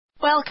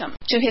Welcome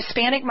to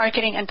Hispanic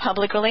Marketing and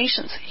Public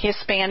Relations,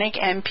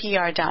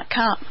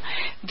 HispanicMPR.com.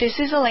 This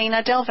is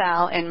Elena Del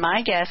Val, and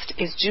my guest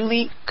is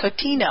Julie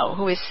Cotino,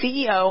 who is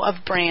CEO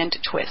of Brand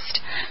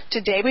Twist.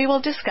 Today we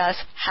will discuss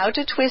how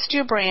to twist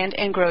your brand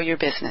and grow your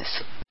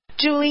business.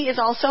 Julie is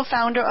also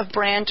founder of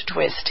Brand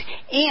Twist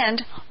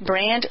and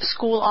Brand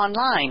School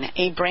Online,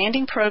 a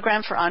branding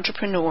program for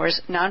entrepreneurs,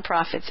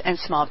 nonprofits, and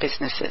small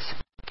businesses.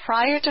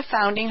 Prior to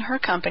founding her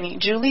company,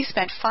 Julie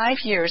spent 5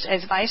 years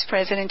as Vice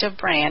President of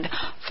Brand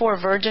for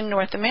Virgin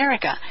North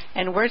America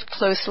and worked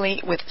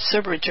closely with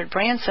Sir Richard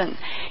Branson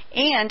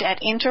and at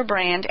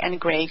Interbrand and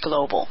Grey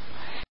Global.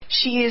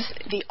 She is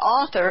the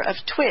author of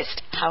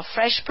Twist, How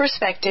Fresh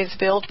Perspectives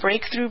Build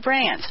Breakthrough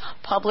Brands,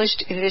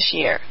 published this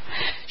year.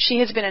 She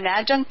has been an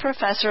adjunct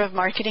professor of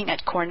marketing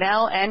at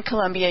Cornell and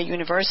Columbia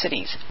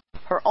Universities.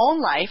 Her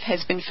own life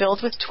has been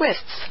filled with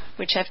twists,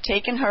 which have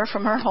taken her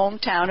from her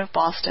hometown of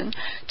Boston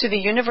to the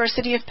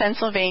University of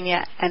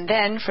Pennsylvania and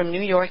then from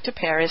New York to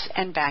Paris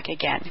and back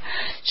again.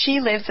 She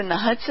lives in the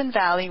Hudson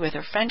Valley with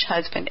her French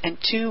husband and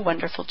 2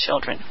 wonderful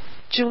children.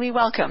 Julie,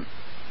 welcome.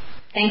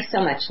 Thanks so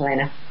much,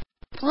 Elena.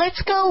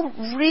 Let's go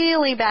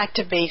really back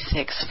to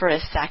basics for a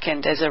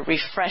second as a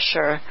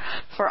refresher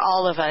for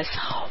all of us.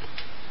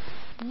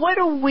 What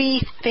are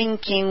we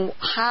thinking?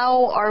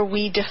 How are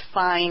we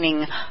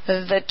defining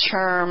the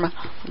term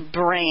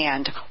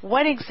brand?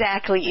 What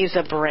exactly is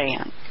a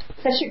brand?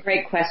 Such a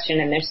great question,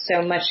 and there's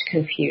so much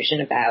confusion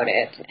about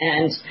it.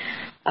 And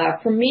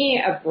for me,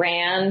 a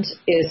brand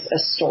is a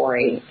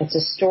story. It's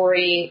a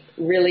story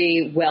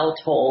really well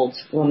told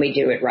when we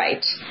do it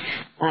right.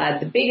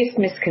 The biggest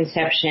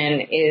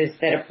misconception is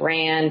that a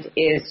brand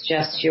is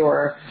just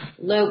your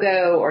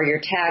logo or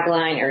your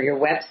tagline or your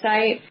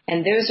website,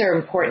 and those are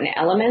important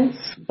elements,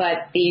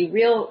 but the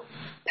real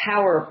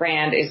power of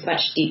brand is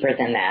much deeper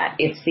than that.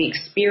 It's the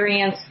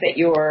experience that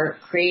you're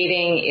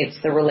creating.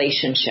 It's the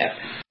relationship.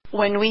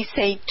 When we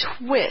say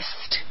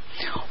twist,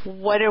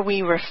 what are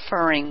we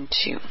referring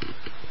to?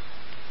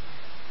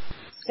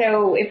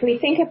 So if we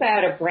think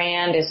about a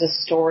brand as a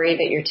story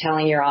that you're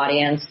telling your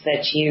audience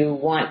that you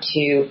want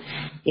to,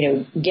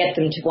 get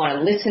them to want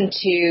to listen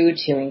to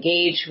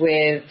engage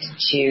with,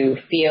 to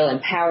feel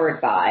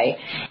empowered by,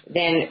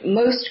 then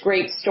most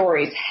great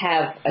stories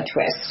have a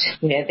twist.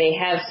 They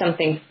have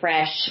something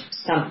fresh,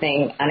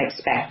 something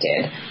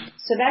unexpected.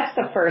 So that's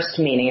the first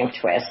meaning of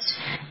twist.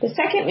 The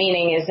second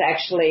meaning is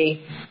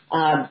actually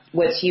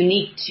what's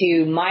unique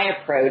to my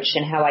approach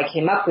and how I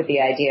came up with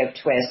the idea of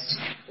twist,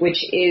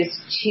 which is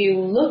to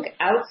look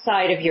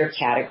outside of your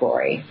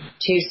category,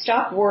 to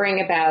stop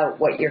worrying about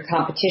what your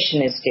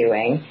competition is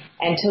doing,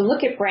 and to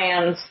look at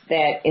brands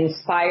that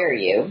inspire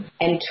you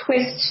and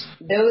twist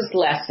those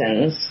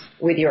lessons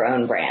with your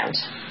own brand.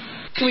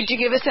 Would you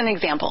give us an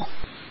example?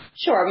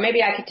 Sure.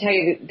 Maybe I could tell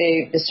you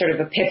the sort of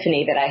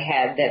epiphany that I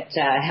had that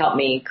helped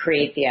me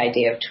create the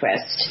idea of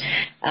twist.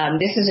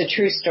 This is a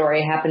true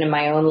story. It happened in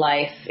my own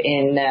life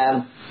in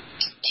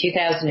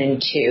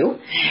 2002.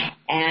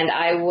 And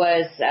I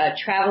was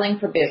traveling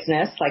for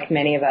business, like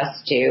many of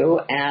us do.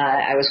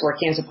 I was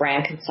working as a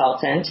brand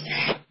consultant.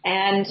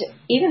 And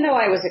even though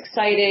I was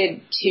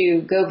excited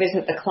to go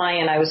visit the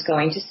client I was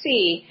going to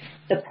see,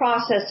 the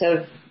process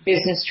of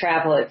business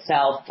travel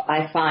itself,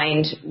 I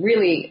find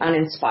really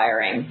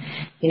uninspiring.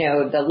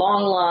 The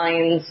long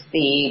lines,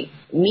 the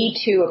Me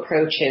Too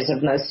approaches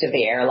of most of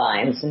the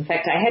airlines. In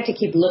fact, I had to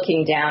keep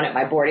looking down at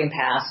my boarding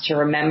pass to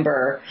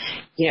remember,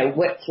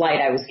 what flight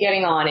I was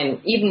getting on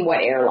and even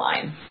what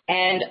airline.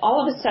 And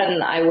all of a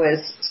sudden, I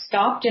was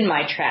stopped in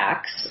my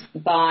tracks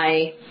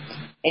by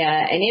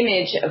an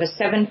image of a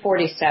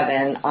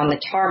 747 on the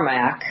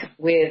tarmac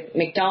with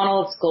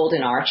McDonald's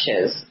golden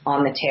arches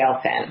on the tail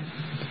fin.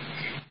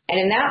 And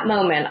in that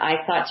moment,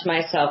 I thought to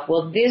myself,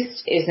 well,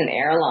 this is an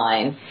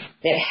airline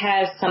that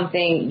has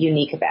something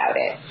unique about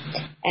it.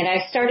 And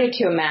I started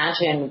to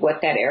imagine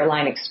what that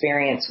airline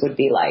experience would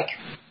be like.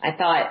 I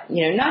thought,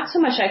 not so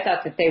much I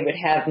thought that they would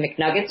have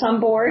McNuggets on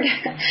board,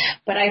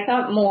 but I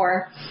thought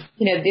more,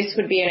 this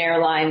would be an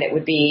airline that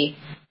would be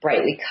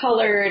brightly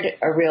colored,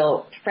 a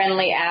real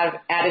friendly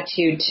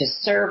attitude to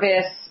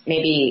service.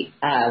 Maybe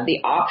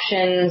the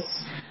options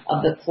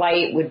of the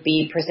flight would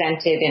be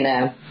presented in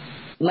a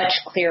much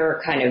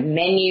clearer kind of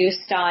menu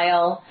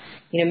style.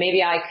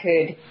 Maybe I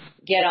could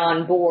get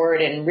on board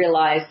and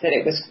realize that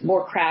it was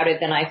more crowded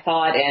than I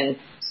thought and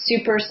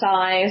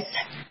supersize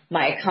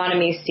my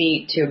economy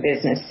seat to a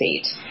business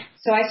seat.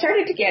 So I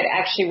started to get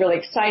actually really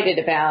excited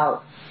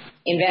about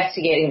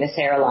investigating this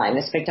airline,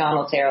 this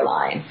McDonald's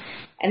airline.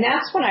 And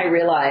that's when I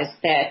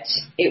realized that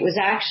it was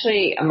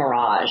actually a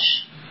mirage.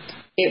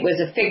 It was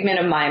a figment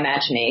of my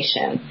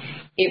imagination.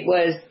 It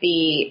was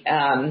the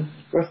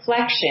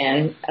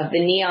reflection of the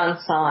neon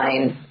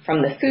sign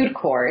from the food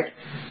court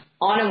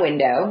on a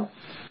window,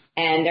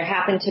 and there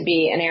happened to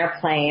be an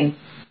airplane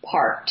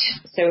parked.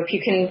 So if you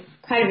can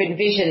kind of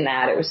envision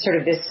that, it was sort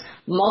of this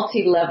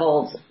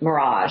multi-leveled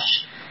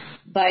mirage.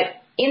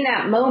 But in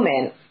that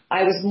moment,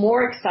 I was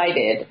more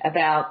excited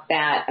about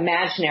that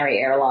imaginary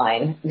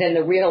airline than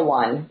the real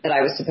one that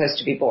I was supposed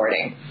to be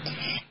boarding.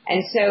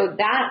 And so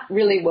that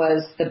really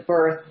was the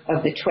birth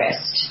of the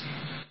twist.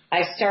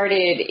 I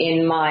started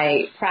in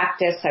my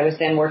practice. I was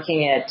then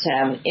working at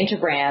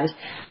Interbrand.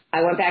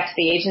 I went back to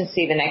the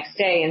agency the next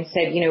day and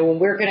said, when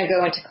we're going to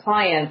go into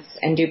clients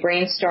and do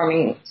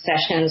brainstorming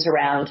sessions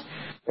around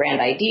brand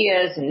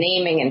ideas and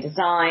naming and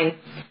design,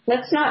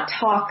 let's not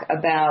talk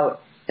about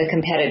the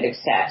competitive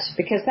set,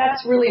 because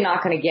that's really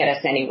not going to get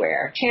us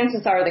anywhere.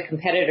 Chances are the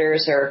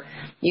competitors are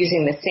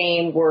using the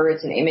same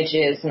words and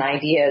images and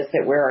ideas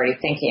that we're already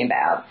thinking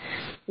about.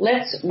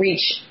 Let's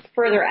reach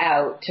further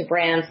out to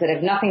brands that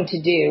have nothing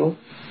to do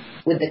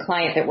with the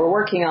client that we're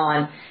working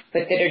on,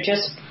 but that are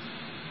just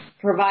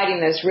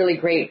providing those really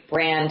great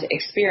brand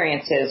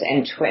experiences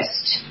and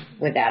twist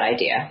with that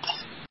idea.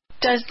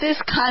 Does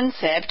this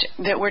concept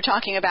that we're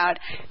talking about,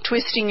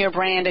 twisting your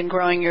brand and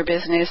growing your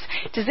business,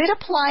 does it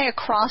apply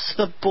across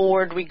the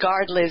board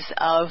regardless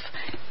of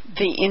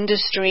the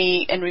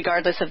industry and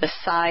regardless of the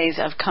size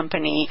of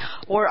company,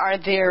 or are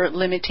there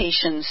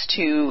limitations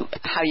to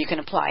how you can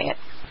apply it?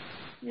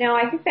 No,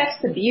 I think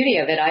that's the beauty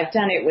of it. I've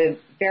done it with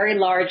very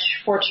large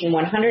Fortune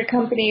 100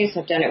 companies.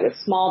 I've done it with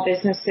small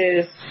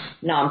businesses,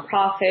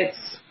 nonprofits,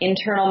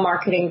 internal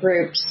marketing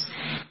groups.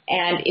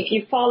 And if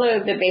you follow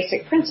the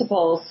basic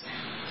principles,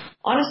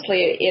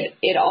 honestly,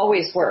 it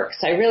always works.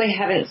 I really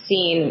haven't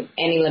seen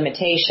any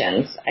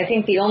limitations. I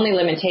think the only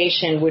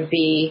limitation would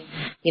be,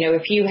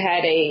 if you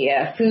had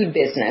a food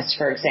business,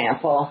 for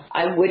example,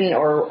 I wouldn't,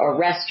 or a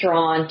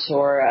restaurant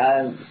or,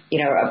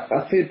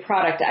 a food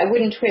product, I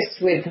wouldn't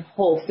twist with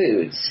Whole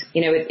Foods.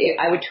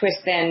 I would twist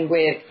then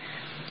with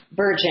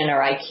Virgin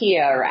or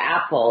IKEA or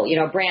Apple,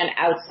 a brand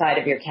outside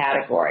of your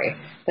category.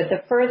 But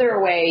the further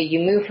away you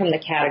move from the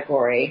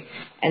category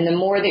and the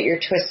more that you're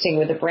twisting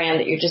with a brand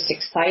that you're just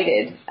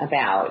excited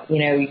about,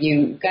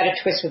 you've got to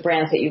twist with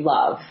brands that you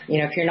love.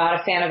 If you're not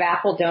a fan of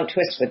Apple, don't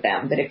twist with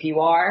them. But if you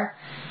are,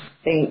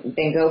 then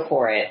go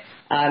for it,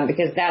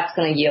 because that's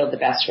going to yield the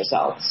best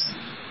results.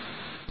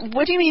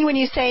 What do you mean when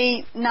you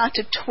say not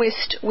to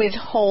twist with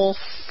Whole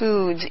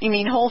Foods? You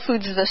mean Whole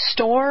Foods the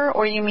store,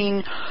 or you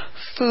mean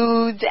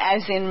foods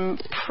as in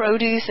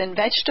produce and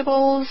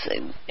vegetables?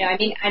 No,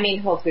 I mean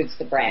Whole Foods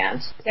the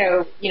brand.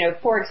 So,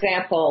 for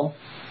example,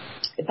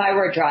 if I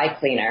were a dry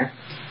cleaner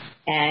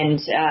and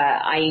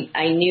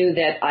I knew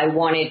that I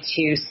wanted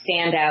to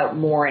stand out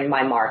more in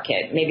my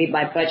market, maybe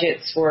my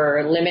budgets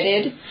were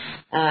limited,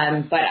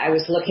 but I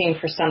was looking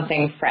for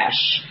something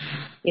fresh.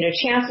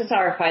 Chances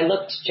are if I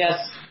looked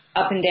just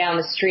up and down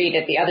the street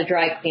at the other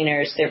dry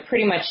cleaners, they're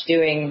pretty much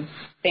doing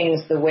things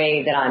the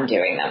way that I'm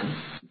doing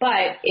them.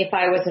 But if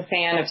I was a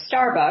fan of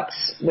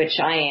Starbucks, which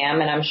I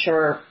am, and I'm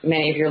sure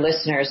many of your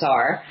listeners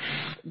are,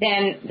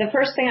 then the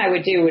first thing I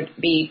would do would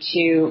be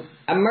to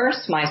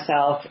immerse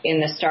myself in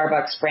the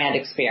Starbucks brand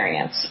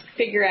experience,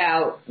 figure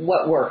out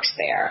what works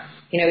there.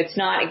 It's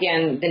not,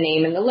 again, the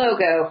name and the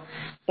logo,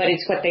 but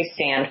it's what they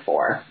stand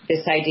for.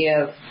 This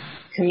idea of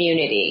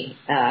community,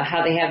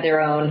 how they have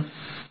their own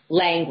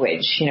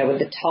language, with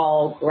the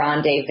tall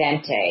grande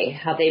vente,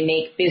 how they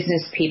make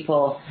business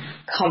people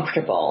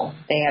comfortable.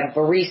 They have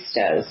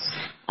baristas.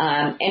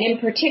 And in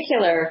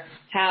particular,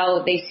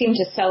 how they seem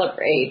to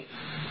celebrate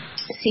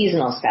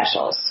seasonal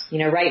specials.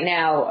 Right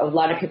now, a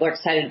lot of people are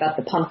excited about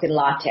the pumpkin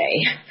latte,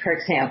 for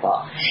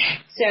example.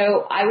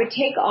 So I would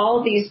take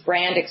all these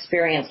brand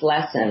experience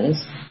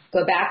lessons,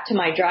 go back to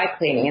my dry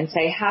cleaning and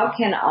say, how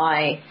can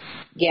I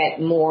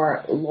get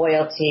more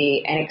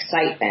loyalty and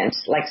excitement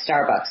like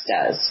Starbucks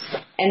does?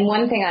 And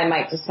one thing I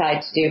might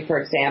decide to do, for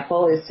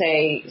example, is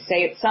say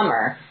it's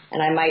summer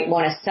and I might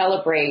want to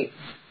celebrate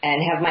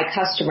and have my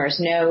customers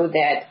know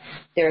that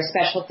there are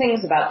special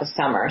things about the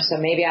summer. So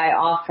maybe I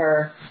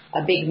offer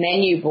a big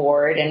menu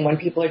board, and when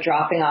people are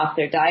dropping off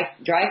their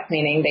dry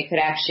cleaning, they could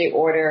actually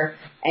order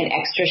an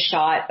extra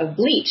shot of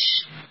bleach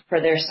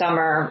for their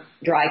summer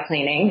dry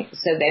cleaning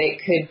so that it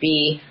could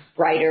be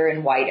brighter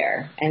and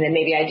whiter. And then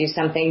maybe I do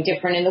something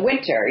different in the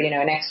winter,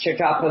 an extra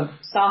drop of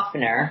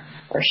softener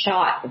or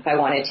shot, if I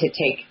wanted to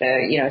take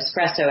the,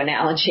 espresso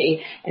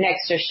analogy, an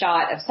extra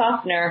shot of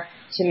softener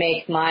to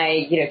make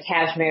my,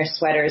 cashmere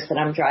sweaters that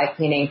I'm dry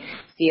cleaning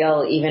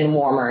feel even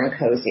warmer and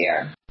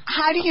cozier.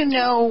 How do you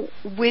know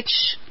which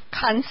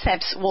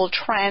concepts will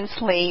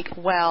translate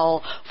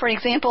well? For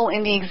example,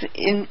 in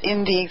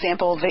the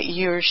example that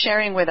you're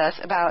sharing with us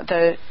about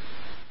the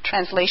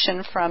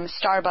translation from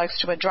Starbucks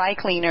to a dry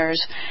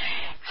cleaners,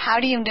 how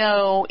do you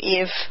know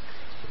if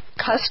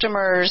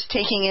customers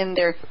taking in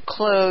their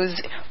clothes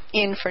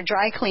in for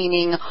dry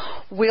cleaning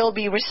will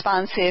be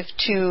responsive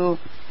to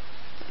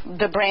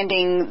the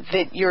branding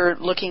that you're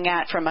looking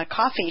at from a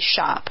coffee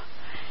shop?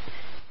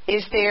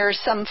 Is there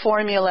some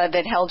formula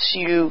that helps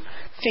you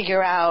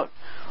figure out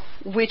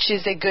which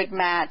is a good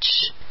match?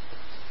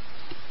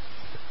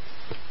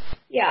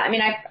 Yeah,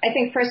 I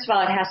think first of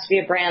all, it has to be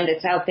a brand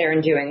that's out there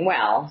and doing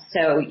well.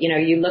 So,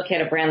 you look at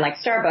a brand like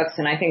Starbucks,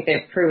 and I think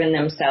they've proven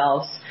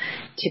themselves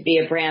to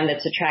be a brand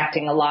that's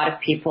attracting a lot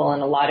of people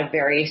and a lot of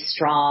very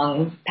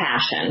strong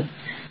passion.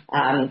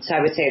 So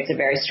I would say it's a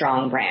very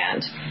strong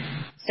brand.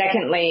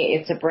 Secondly,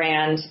 it's a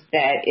brand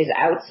that is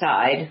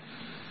outside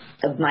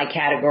of my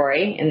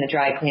category in the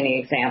dry cleaning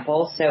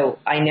example, so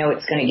I know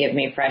it's going to give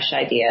me fresh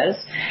ideas.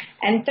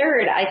 And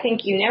third, I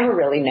think you never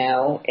really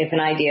know if an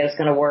idea is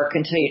going to work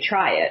until you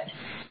try it.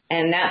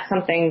 And that's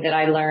something that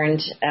I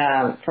learned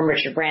from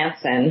Richard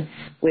Branson,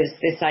 was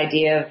this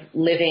idea of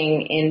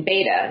living in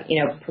beta,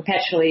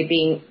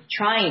 perpetually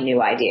trying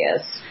new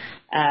ideas.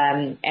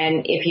 And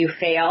if you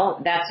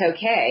fail, that's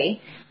okay.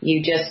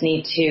 You just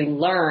need to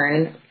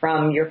learn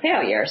from your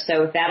failure.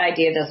 So if that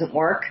idea doesn't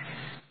work,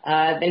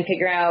 then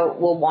figure out,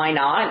 well, why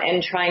not,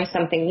 and trying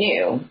something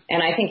new.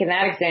 And I think in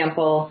that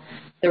example,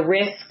 the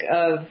risk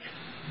of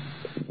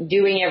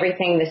doing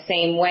everything the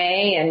same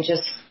way and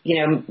just,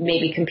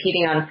 maybe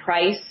competing on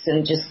price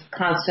and just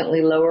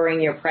constantly lowering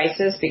your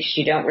prices because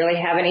you don't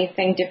really have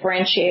anything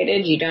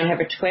differentiated, you don't have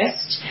a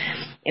twist,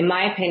 in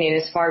my opinion,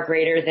 is far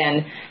greater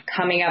than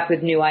coming up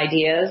with new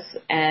ideas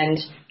and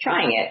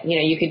trying it.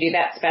 You could do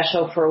that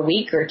special for a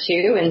week or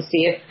two and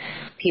see if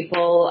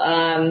people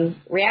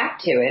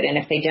react to it. And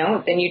if they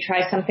don't, then you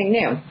try something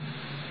new.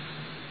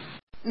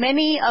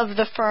 Many of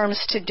the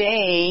firms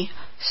today,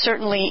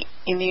 certainly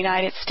in the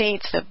United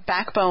States, the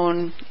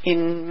backbone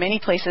in many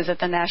places at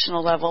the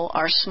national level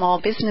are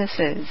small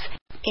businesses.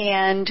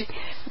 And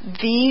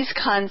these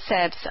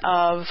concepts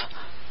of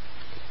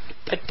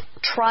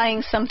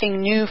trying something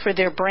new for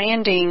their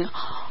branding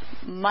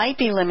might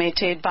be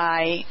limited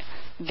by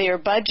their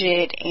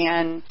budget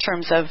and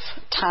terms of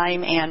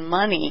time and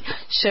money.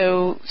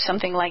 So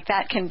something like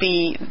that can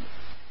be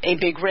a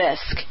big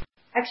risk.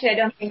 Actually, I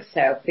don't think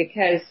so,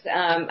 because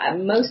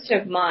most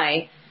of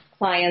my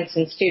clients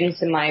and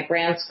students in my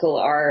brand school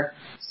are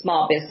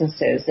small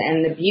businesses.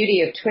 And the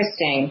beauty of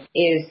twisting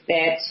is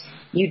that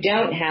you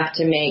don't have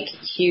to make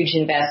huge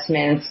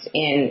investments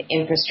in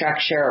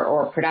infrastructure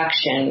or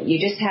production. You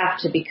just have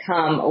to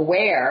become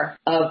aware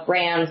of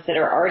brands that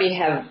already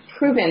have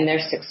proven their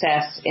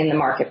success in the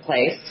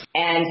marketplace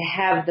and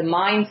have the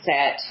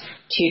mindset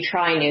to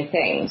try new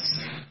things.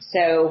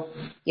 So,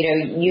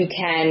 you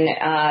can,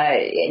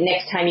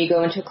 next time you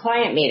go into a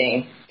client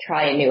meeting,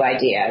 try a new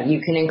idea. You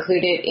can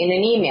include it in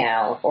an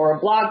email or a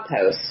blog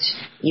post.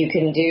 You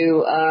can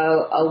do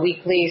a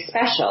weekly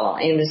special.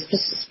 And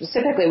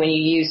specifically when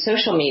you use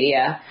social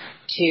media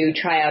to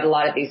try out a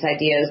lot of these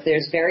ideas,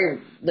 there's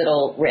very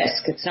little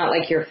risk. It's not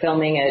like you're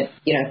filming a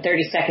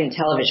 30-second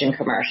television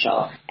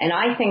commercial. And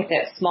I think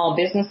that small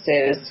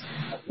businesses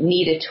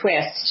need a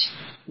twist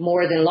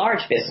more than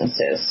large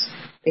businesses,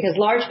 because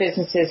large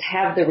businesses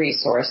have the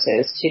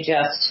resources to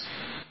just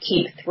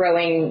keep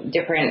throwing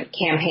different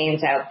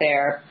campaigns out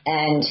there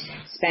and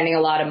spending a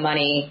lot of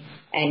money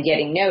and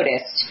getting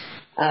noticed.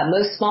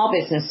 Most small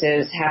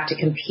businesses have to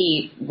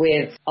compete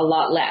with a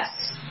lot less.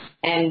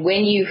 And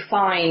when you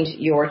find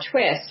your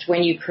twist,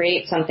 when you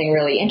create something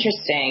really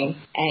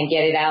interesting and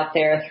get it out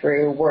there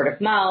through word of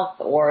mouth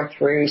or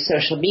through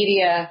social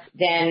media,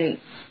 then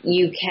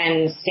you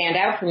can stand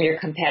out from your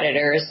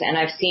competitors. And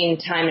I've seen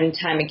time and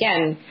time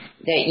again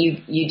that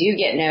you do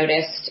get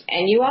noticed,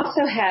 and you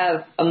also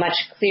have a much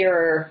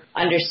clearer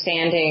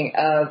understanding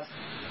of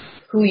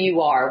who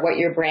you are, what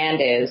your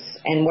brand is,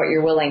 and what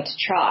you're willing to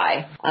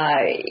try.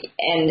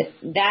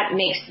 And that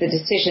makes the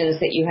decisions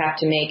that you have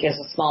to make as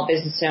a small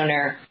business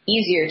owner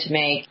easier to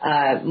make,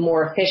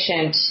 more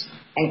efficient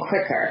and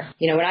quicker.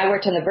 When I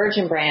worked on the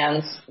Virgin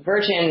brands,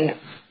 Virgin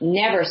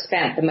never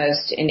spent the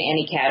most in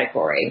any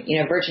category.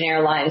 Virgin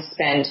Airlines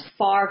spent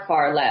far,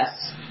 far less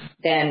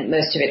than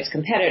most of its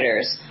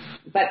competitors.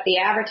 But the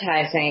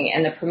advertising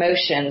and the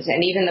promotions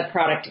and even the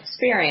product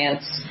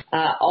experience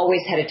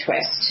always had a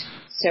twist.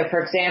 So,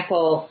 for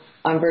example,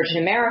 on Virgin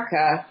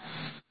America,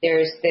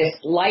 there's this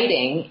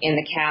lighting in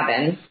the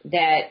cabin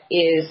that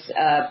is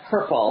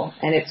purple,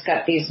 and it's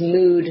got these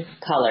mood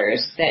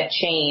colors that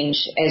change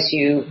as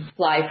you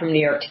fly from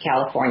New York to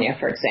California,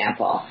 for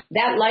example.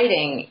 That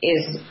lighting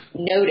is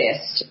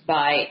noticed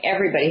by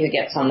everybody who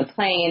gets on the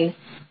plane.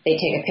 They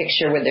take a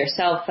picture with their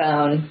cell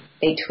phone.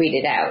 They tweet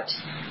it out.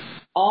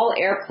 All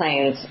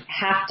airplanes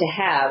have to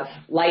have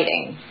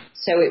lighting.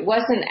 So it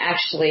wasn't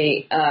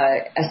actually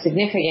a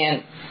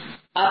significant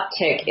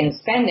uptick in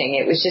spending.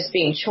 It was just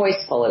being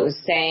choiceful. It was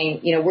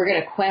saying, we're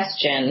going to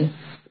question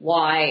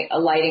why a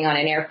lighting on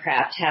an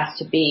aircraft has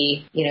to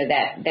be,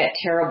 that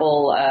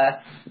terrible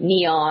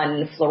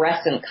neon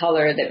fluorescent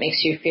color that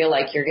makes you feel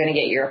like you're going to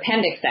get your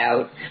appendix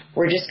out.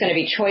 We're just going to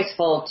be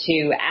choiceful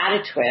to add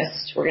a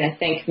twist. We're going to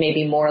think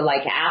maybe more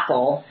like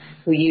Apple,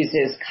 who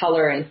uses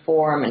color and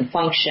form and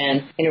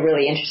function in a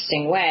really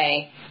interesting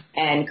way,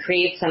 and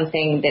create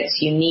something that's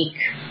unique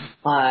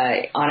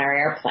on our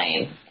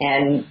airplane.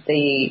 And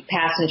the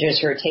passengers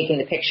who are taking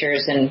the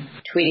pictures and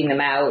tweeting them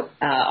out,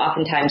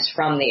 oftentimes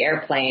from the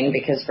airplane,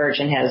 because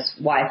Virgin has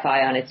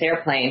Wi-Fi on its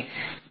airplane,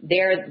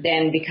 they're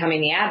then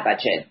becoming the ad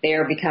budget.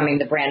 They're becoming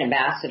the brand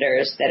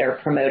ambassadors that are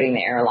promoting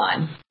the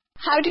airline.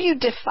 How do you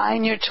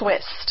define your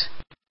twist?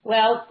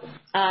 Well,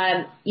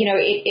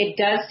 it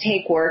does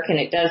take work and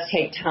it does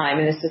take time,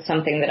 and this is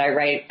something that I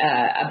write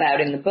about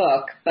in the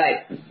book.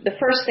 But the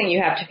first thing you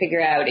have to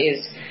figure out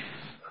is,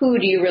 who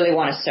do you really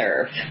want to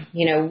serve?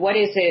 What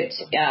is it?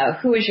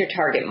 Who is your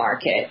target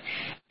market?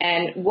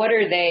 and what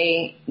are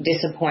they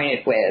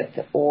disappointed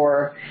with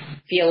or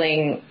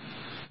feeling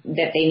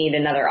that they need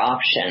another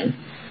option?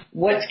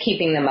 What's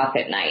keeping them up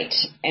at night?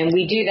 And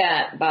we do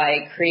that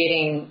by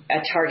creating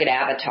a target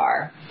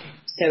avatar.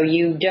 So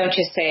you don't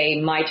just say,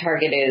 my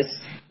target is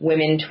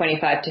women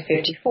 25 to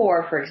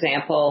 54, for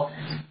example.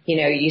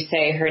 You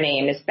say her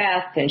name is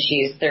Beth and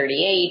she's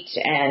 38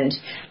 and,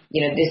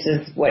 this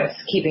is what's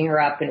keeping her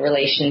up in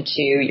relation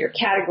to your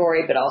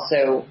category, but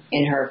also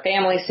in her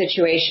family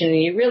situation.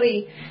 And you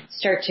really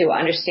start to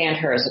understand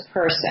her as a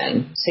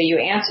person. So you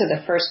answer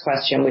the first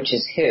question, which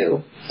is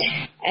who.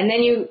 And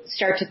then you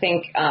start to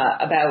think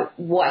about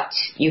what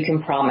you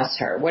can promise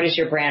her. What is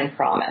your brand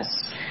promise?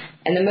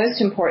 And the most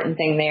important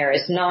thing there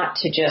is not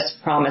to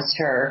just promise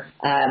her,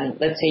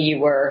 let's say you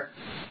were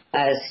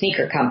a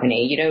sneaker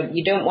company.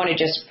 You don't want to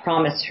just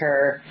promise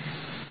her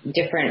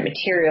different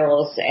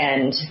materials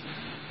and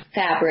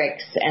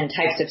fabrics and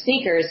types of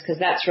sneakers, because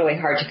that's really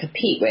hard to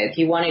compete with.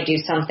 You want to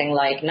do something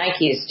like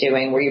Nike is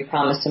doing, where you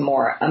promise a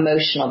more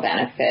emotional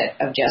benefit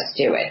of just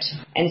do it.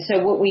 And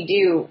so what we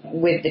do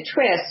with the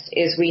twist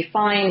is we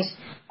find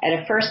at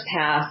a first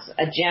pass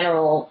a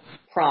general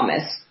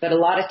promise, but a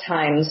lot of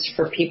times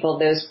for people,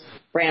 those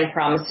brand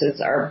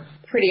promises are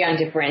pretty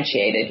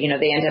undifferentiated.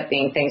 They end up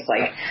being things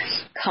like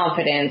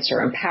confidence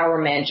or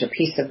empowerment or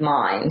peace of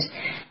mind.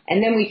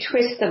 And then we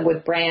twist them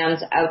with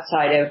brands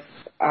outside of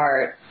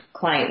our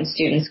client and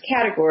students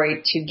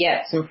category to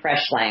get some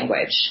fresh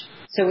language.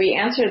 So we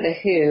answer the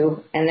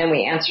who, and then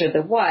we answer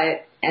the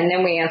what, and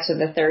then we answer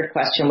the third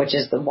question, which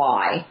is the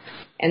why.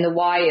 And the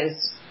why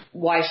is,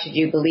 why should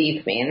you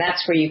believe me? And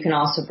that's where you can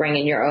also bring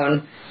in your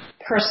own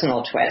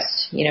personal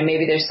twist.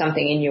 Maybe there's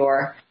something in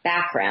your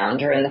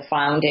background or in the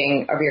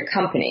founding of your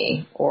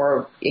company,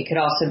 or it could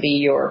also be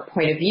your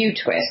point of view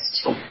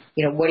twist.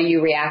 What are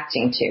you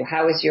reacting to?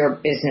 How is your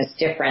business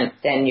different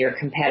than your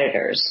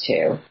competitors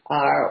to?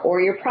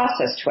 Or your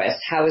process twist.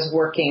 How is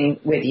working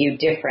with you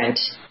different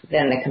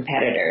than the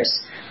competitors?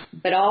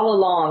 But all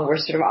along, we're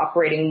sort of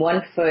operating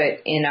one foot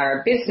in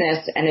our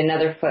business and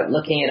another foot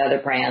looking at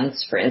other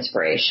brands for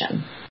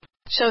inspiration.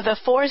 So the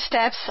 4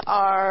 steps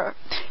are,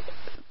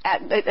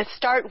 let's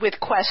start with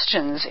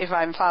questions, if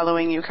I'm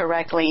following you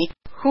correctly.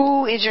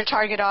 Who is your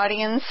target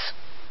audience?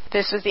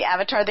 This was the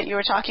avatar that you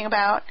were talking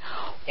about.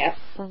 Yep.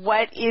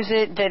 What is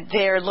it that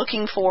they're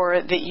looking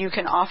for that you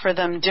can offer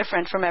them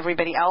different from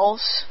everybody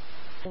else?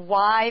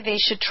 Why they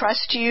should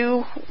trust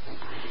you,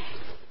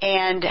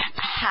 and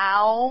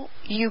how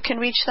you can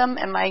reach them.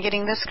 Am I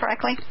getting this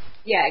correctly?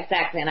 Yeah,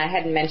 exactly. And I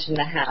hadn't mentioned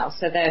the how.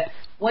 So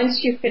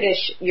once you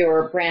finish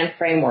your brand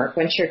framework,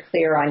 once you're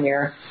clear on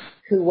your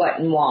who, what,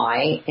 and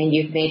why, and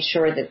you've made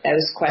sure that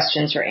those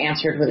questions are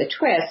answered with a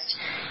twist,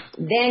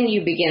 then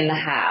you begin the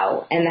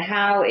how. And the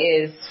how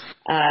is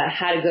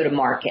how to go to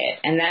market.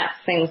 And that's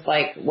things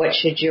like, what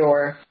should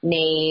your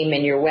name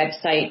and your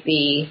website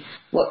be?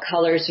 What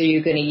colors are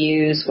you going to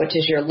use? What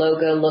does your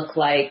logo look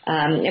like?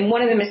 And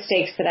one of the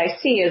mistakes that I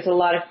see is a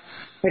lot of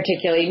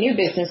particularly new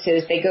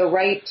businesses, they go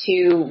right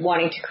to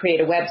wanting to create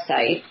a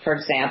website, for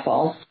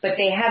example, but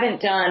they haven't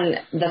done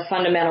the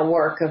fundamental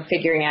work of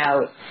figuring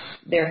out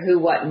their who,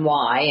 what, and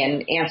why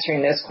and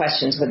answering those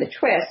questions with a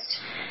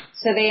twist.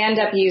 So they end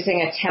up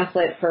using a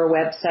template for a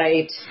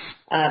website.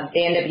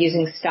 They end up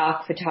using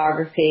stock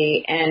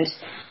photography, and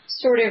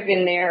sort of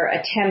in their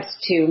attempts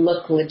to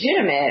look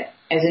legitimate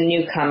as a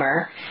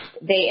newcomer,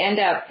 they end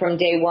up from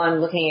day one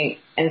looking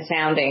and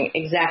sounding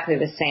exactly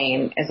the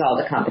same as all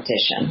the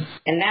competition.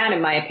 And that,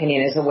 in my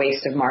opinion, is a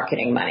waste of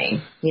marketing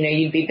money.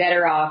 You'd be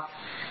better off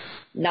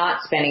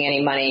not spending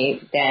any money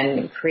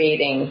than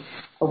creating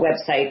a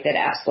website that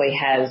absolutely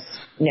has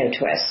no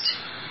twist.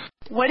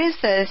 What is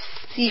the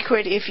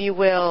secret, if you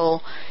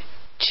will,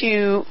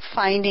 to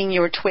finding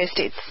your twist?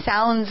 It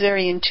sounds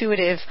very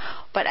intuitive,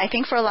 but I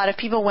think for a lot of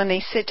people, when they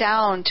sit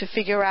down to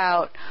figure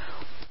out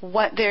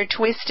what their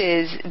twist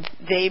is,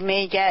 they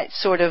may get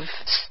sort of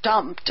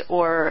stumped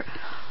or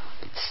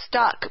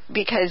stuck,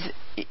 because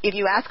if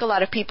you ask a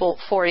lot of people,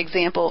 for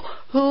example,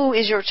 who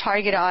is your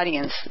target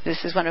audience?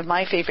 This is one of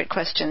my favorite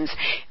questions.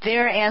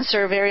 Their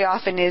answer very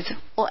often is,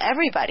 well,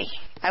 everybody.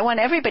 I want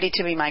everybody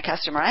to be my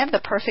customer. I have the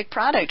perfect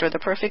product or the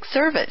perfect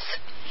service.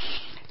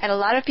 And a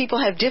lot of people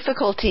have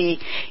difficulty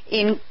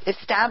in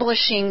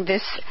establishing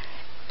this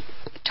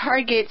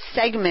target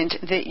segment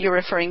that you're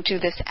referring to,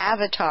 this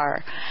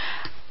avatar.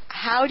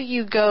 How do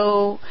you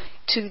go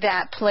to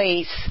that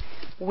place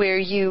where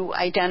you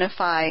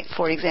identify,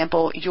 for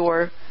example,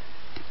 your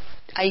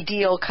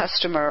ideal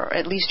customer, or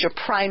at least your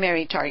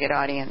primary target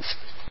audience?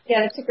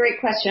 Yeah, that's a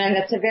great question, and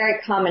that's a very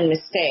common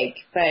mistake.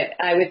 But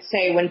I would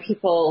say when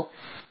people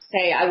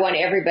say, I want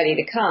everybody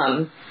to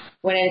come,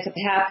 what ends up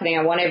happening,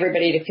 I want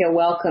everybody to feel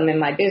welcome in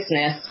my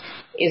business,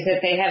 is that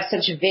they have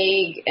such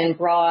vague and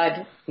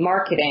broad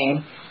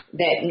marketing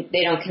that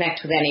they don't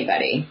connect with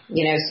anybody.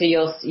 So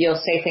you'll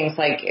say things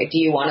like, do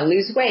you want to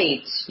lose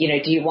weight?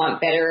 Do you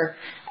want better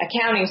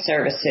accounting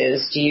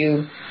services? Do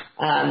you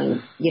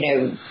want,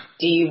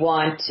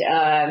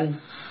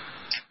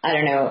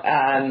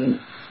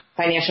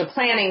 financial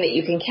planning that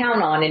you can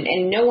count on,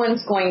 and no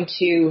one's going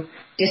to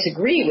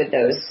disagree with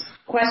those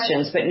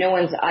questions, but no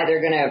one's either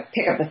going to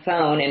pick up the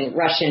phone and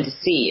rush in to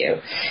see you.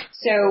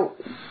 So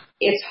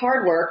it's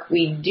hard work.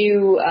 We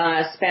do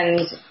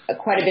spend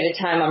quite a bit of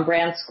time on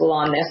Brand School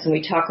on this, and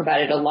we talk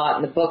about it a lot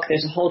in the book.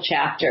 There's a whole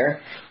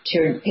chapter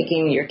to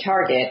picking your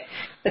target.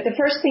 But the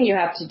first thing you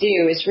have to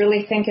do is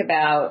really think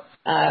about,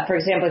 for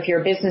example, if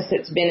you're a business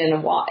that's been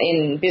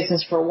in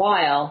business for a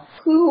while,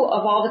 who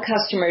of all the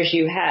customers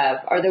you have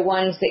are the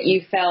ones that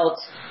you felt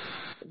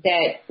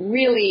that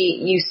really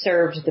you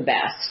served the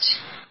best?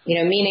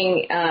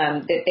 Meaning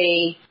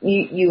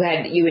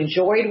that you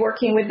enjoyed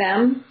working with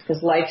them,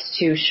 because life's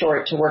too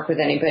short to work with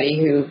anybody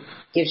who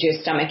gives you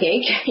a stomach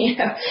ache.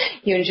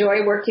 You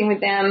enjoy working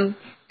with them.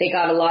 They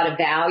got a lot of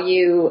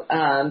value.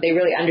 They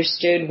really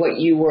understood what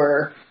you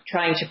were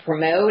trying to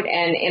promote,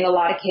 and in a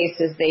lot of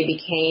cases, they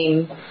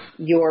became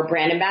your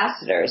brand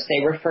ambassadors.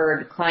 They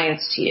referred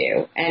clients to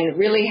you, and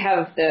really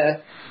have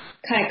the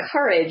kind of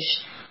courage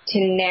to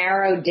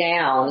narrow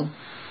down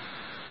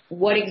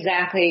what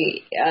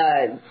exactly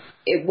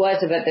it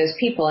was about those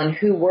people and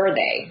who were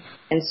they.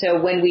 And so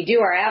when we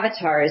do our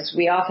avatars,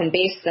 we often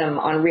base them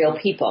on real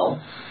people.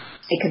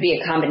 It could be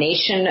a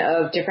combination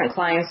of different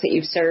clients that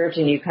you've served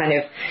and you kind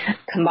of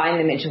combine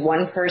them into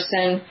one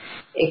person.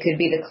 It could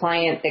be the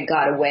client that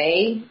got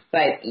away,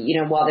 but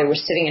while they were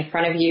sitting in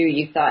front of you,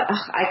 you thought,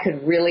 I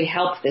could really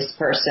help this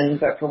person,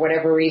 but for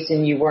whatever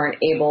reason you weren't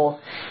able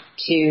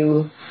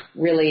to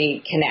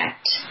really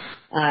connect.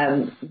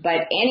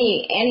 But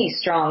any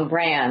strong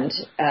brand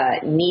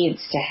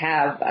needs to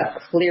have a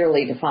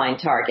clearly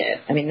defined target.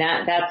 I mean,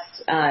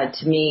 that's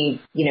to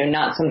me,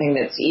 not something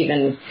that's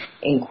even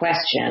in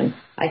question.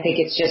 I think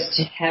it's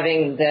just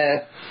having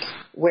the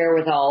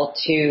wherewithal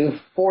to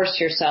force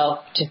yourself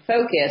to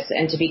focus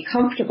and to be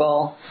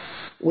comfortable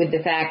with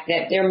the fact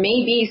that there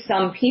may be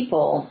some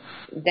people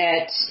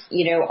that,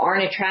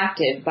 aren't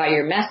attracted by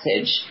your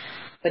message,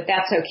 but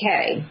that's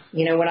okay.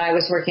 When I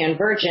was working on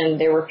Virgin,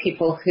 there were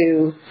people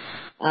who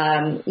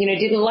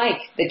didn't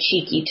like the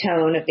cheeky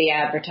tone of the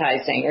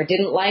advertising, or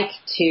didn't like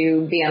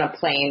to be on a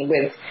plane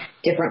with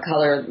different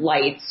colored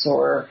lights,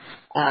 or,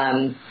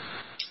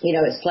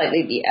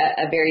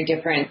 a very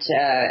different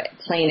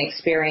plane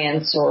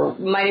experience, or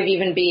might have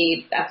even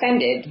be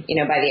offended,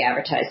 by the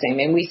advertising. I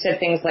mean, we said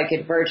things like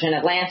at Virgin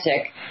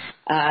Atlantic,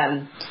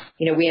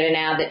 we had an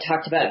ad that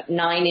talked about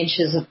 9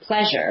 inches of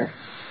pleasure,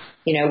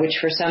 which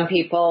for some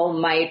people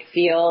might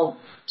feel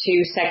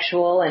too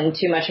sexual and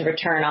too much of a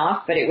turn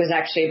off, but it was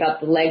actually about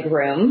the leg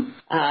room,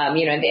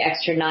 the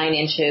extra 9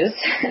 inches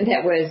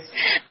that was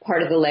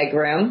part of the leg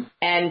room.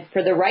 And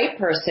for the right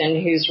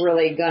person who's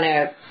really going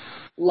to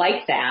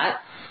like that,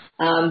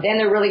 then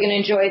they're really going to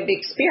enjoy the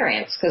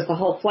experience, because the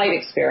whole flight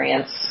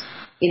experience,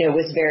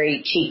 was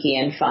very cheeky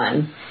and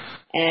fun.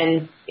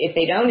 And if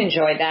they don't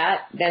enjoy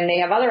that, then they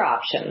have other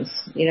options.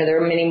 There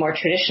are many more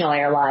traditional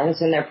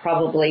airlines, and they're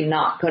probably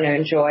not going to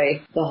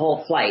enjoy the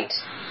whole flight.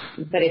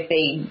 But if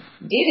they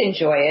did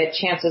enjoy it,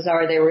 chances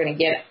are they were going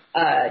to get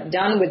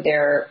done with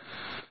their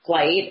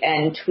flight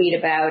and tweet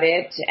about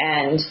it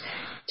and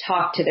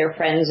talk to their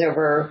friends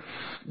over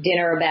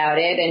dinner about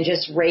it and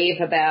just rave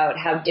about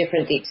how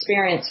different the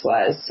experience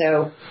was.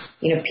 So,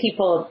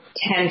 people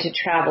tend to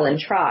travel in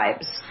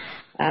tribes.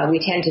 We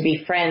tend to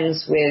be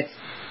friends with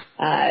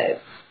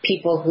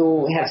people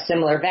who have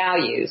similar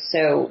values.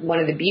 So one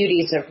of the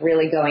beauties of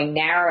really going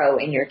narrow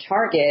in your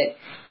target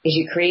is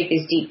you create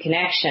these deep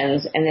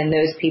connections, and then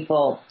those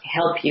people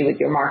help you with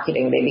your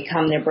marketing. They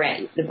become the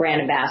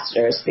brand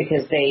ambassadors,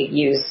 because they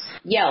use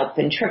Yelp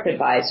and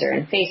TripAdvisor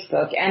and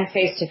Facebook and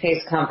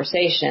face-to-face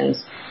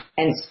conversations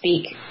and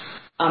speak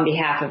on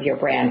behalf of your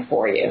brand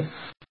for you.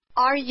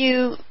 Are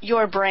you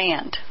your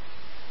brand?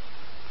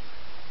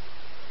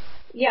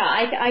 Yeah,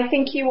 I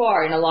think you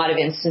are in a lot of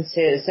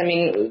instances. I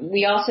mean,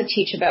 we also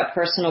teach about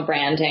personal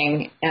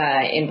branding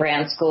in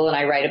Brand School, and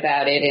I write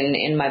about it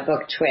in my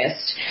book,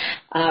 Twist,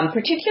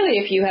 particularly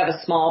if you have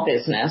a small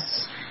business.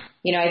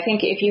 I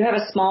think if you have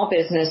a small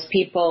business,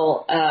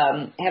 people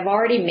have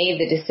already made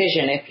the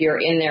decision, if you're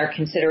in their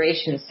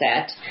consideration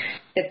set,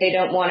 that they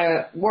don't want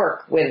to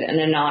work with an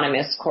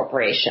anonymous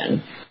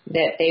corporation,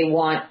 that they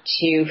want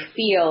to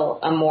feel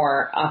a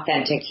more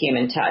authentic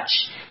human touch.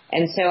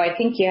 And so I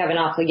think you have an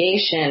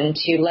obligation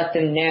to let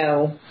them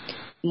know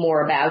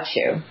more about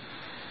you.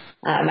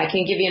 I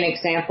can give you an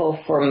example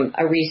from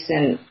a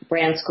recent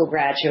Brand School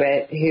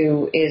graduate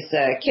who is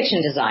a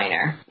kitchen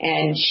designer,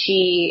 and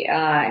she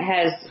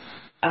has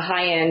a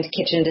high-end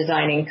kitchen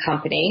designing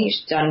company.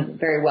 She's done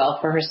very well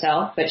for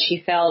herself, but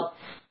she felt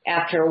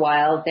after a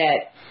while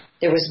that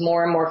there was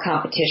more and more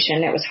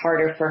competition. It was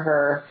harder for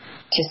her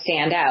to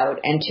stand out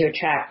and to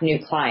attract new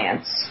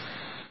clients.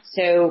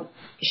 So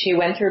she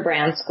went through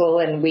Brand School,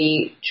 and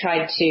we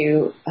tried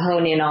to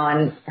hone in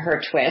on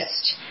her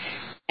twist.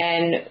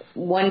 And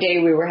one day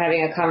we were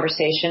having a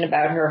conversation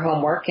about her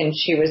homework, and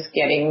she was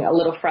getting a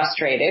little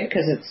frustrated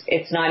because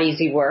it's not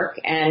easy work.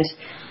 And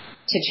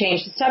to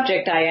change the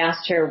subject, I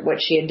asked her what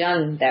she had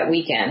done that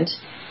weekend.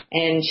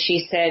 And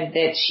she said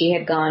that she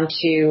had gone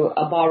to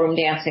a ballroom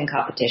dancing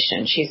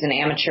competition. She's an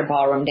amateur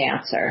ballroom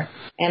dancer.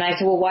 And I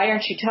said, well, why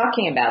aren't you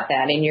talking about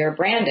that in your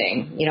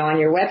branding, on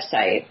your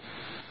website?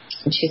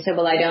 And she said,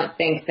 well, I don't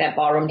think that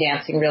ballroom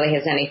dancing really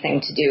has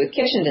anything to do with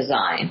kitchen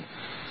design.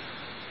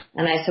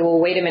 And I said, well,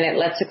 wait a minute,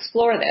 let's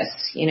explore this,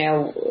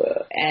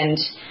 and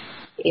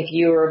if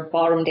you were a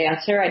ballroom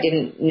dancer, I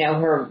didn't know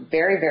her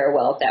very, very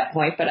well at that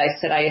point, but I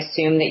said, I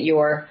assume that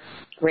you're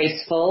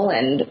graceful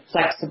and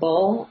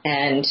flexible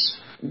and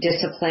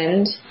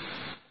disciplined,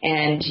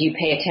 and you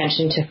pay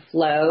attention to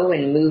flow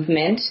and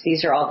movement.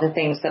 These are all the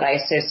things that I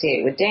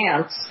associate with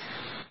dance.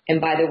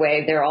 And by the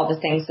way, they're all the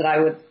things that I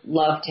would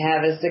love to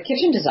have as a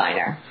kitchen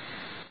designer.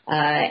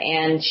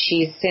 And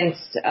she's since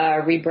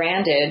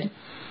rebranded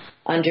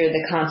under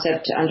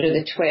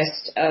the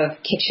twist of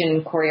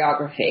kitchen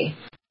choreography.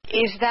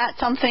 Is that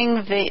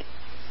something that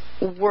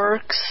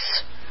works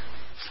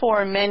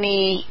for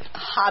many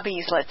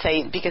hobbies, let's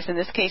say, because in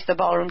this case the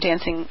ballroom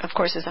dancing, of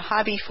course, is a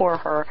hobby for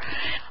her.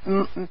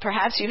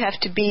 Perhaps you have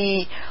to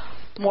be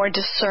more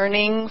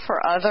discerning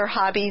for other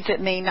hobbies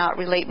that may not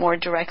relate more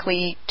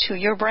directly to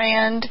your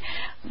brand.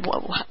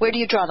 Where do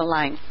you draw the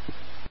line?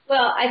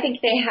 Well, I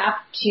think they have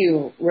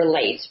to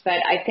relate,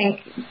 but I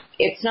think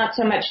it's not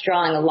so much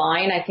drawing a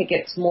line. I think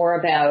it's more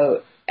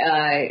about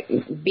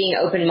being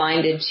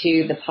open-minded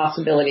to the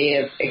possibility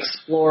of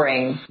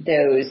exploring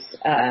those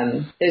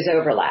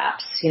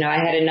overlaps. I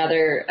had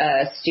another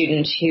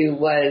student who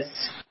was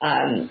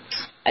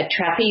a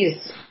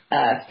trapeze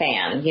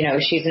fan.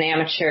 She's an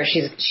amateur.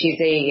 She's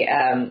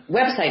a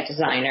website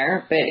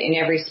designer, but in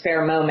every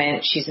spare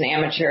moment, she's an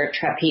amateur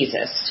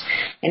trapezist.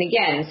 And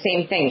again,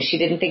 same thing. She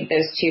didn't think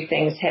those two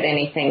things had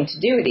anything to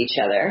do with each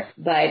other.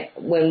 But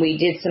when we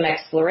did some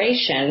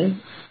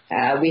exploration,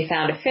 we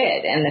found a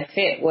fit, and the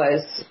fit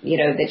was,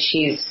 that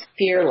she's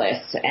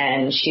fearless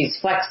and she's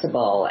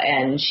flexible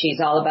and she's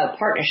all about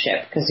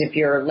partnership, because if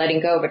you're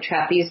letting go of a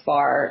trapeze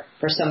bar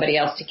for somebody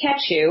else to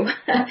catch you,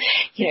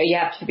 you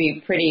have to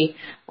be pretty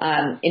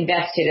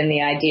invested in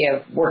the idea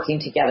of working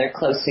together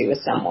closely with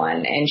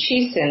someone. And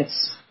she's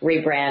since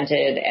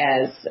rebranded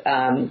as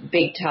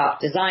Big Top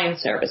Design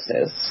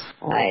Services.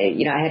 I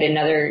had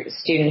another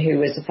student who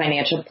was a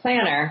financial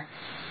planner,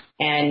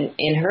 and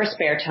in her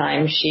spare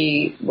time,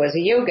 she was a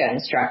yoga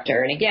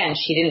instructor. And again,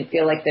 she didn't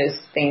feel like those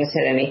things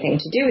had anything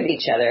to do with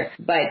each other.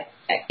 But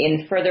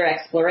in further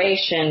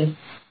exploration,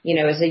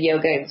 as a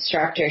yoga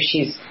instructor,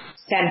 she's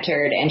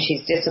centered and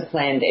she's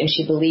disciplined and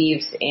she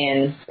believes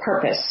in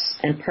purpose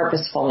and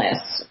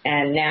purposefulness.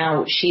 And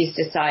now she's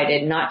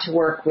decided not to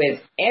work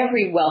with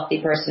every wealthy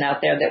person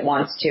out there that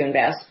wants to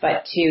invest,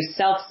 but to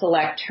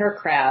self-select her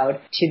crowd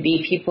to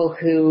be people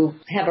who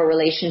have a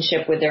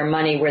relationship with their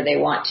money where they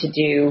want to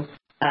do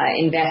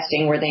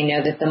investing, where they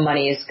know that the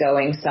money is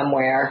going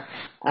somewhere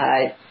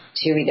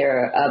to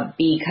either a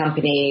B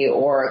company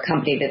or a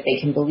company that they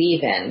can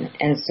believe in.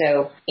 And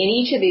so in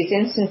each of these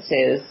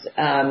instances,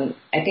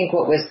 I think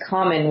what was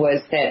common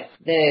was that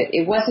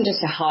it wasn't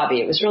just a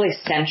hobby. It was really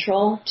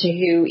central to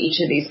who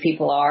each of these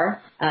people are.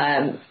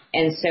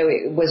 And so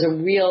it was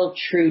a real,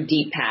 true,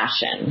 deep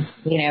passion.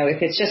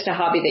 If it's just a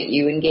hobby that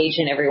you engage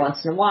in every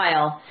once in a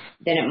while,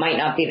 then it might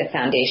not be the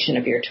foundation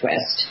of your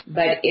twist.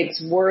 But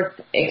it's worth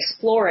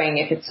exploring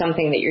if it's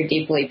something that you're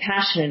deeply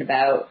passionate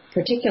about,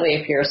 particularly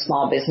if you're a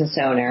small business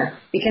owner,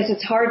 because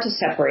it's hard to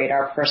separate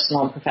our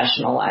personal and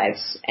professional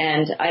lives.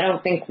 And I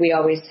don't think we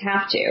always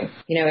have to.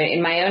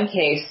 In my own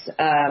case,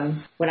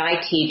 when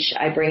I teach,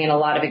 I bring in a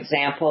lot of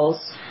examples.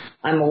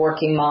 I'm a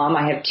working mom.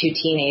 I have 2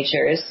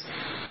 teenagers.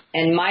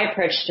 And my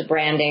approach to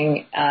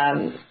branding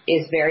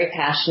is very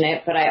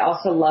passionate, but I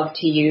also love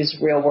to use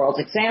real-world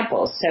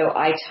examples. So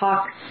I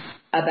talk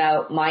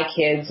about my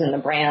kids and the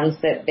brands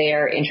that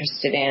they're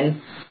interested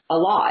in a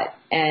lot.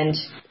 And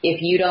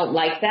if you don't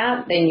like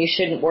that, then you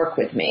shouldn't work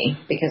with me,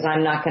 because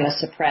I'm not going to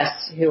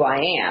suppress who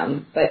I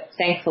am. But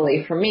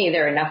thankfully for me,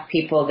 there are enough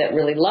people that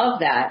really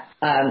love that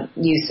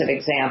use of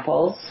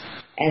examples.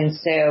 And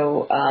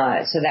so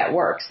that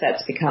works.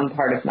 That's become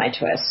part of my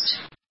twist.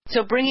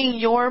 So bringing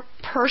your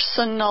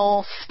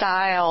personal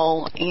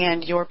style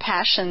and your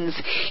passions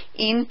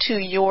into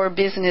your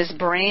business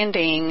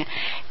branding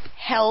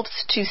helps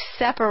to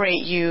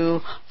separate you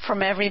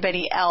from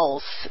everybody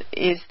else.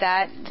 Is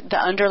that the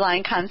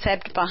underlying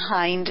concept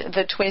behind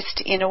the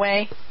twist in a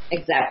way?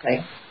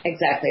 Exactly.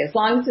 As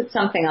long as it's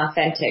something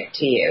authentic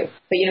to you.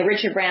 But,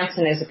 Richard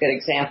Branson is a good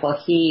example.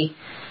 He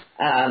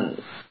and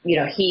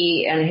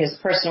his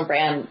personal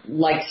brand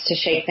likes to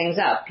shake things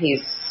up.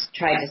 He's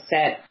tried to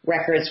set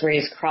records where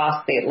he's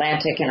crossed the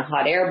Atlantic in a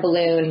hot air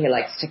balloon. He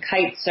likes to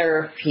kite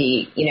surf.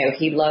 He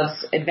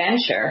loves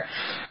adventure.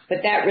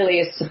 But that really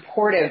is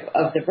supportive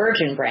of the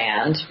Virgin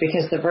brand,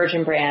 because the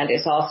Virgin brand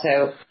is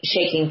also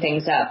shaking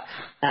things up,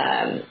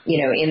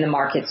 in the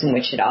markets in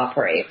which it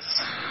operates.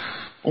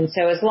 And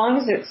so as long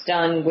as it's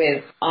done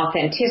with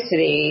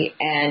authenticity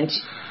and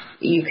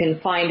you can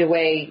find a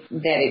way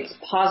that it's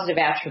positive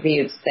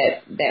attributes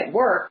that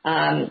work,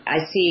 I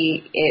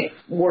see it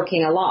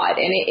working a lot.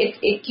 And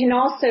it can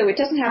also, it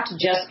doesn't have to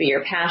just be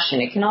your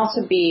passion. It can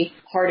also be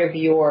part of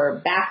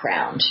your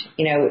background,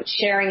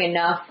 sharing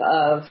enough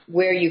of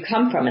where you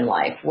come from in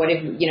life.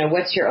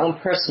 What's your own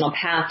personal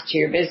path to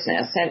your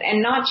business,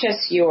 and not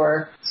just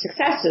your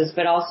successes,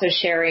 but also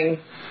sharing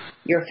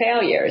your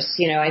failures.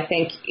 I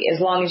think as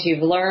long as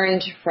you've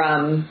learned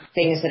from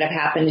things that have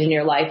happened in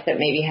your life that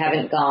maybe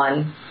haven't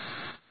gone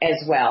as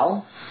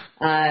well,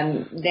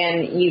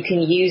 then you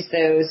can use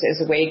those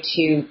as a way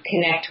to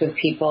connect with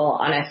people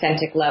on an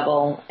authentic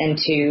level and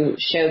to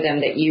show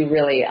them that you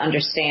really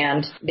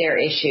understand their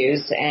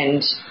issues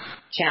and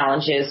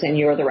challenges and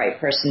you're the right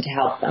person to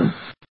help them.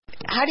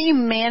 How do you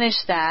manage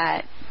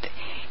that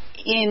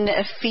in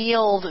a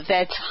field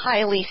that's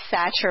highly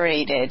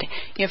saturated?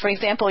 For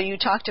example, you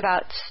talked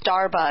about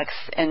Starbucks,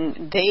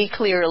 and they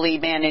clearly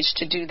managed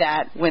to do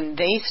that when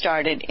they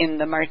started in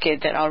the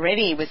market that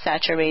already was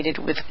saturated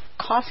with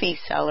coffee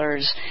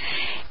sellers.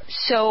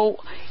 So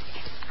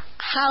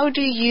how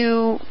do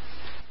you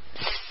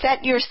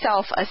set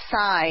yourself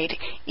aside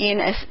in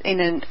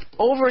an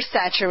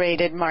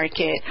oversaturated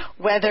market,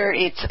 whether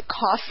it's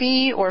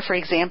coffee or, for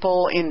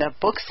example, in the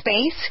book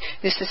space?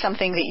 This is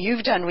something that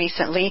you've done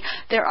recently.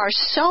 There are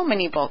so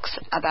many books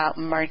about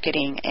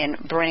marketing and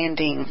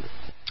branding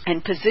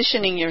and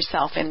positioning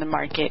yourself in the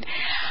market.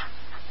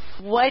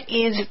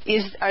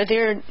 Are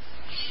there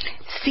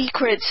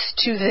secrets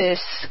to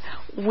this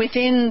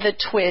within the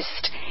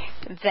twist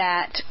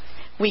that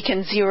we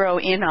can zero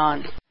in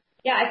on?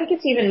 Yeah, I think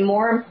it's even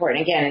more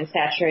important, again, in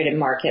saturated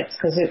markets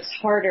because it's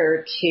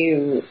harder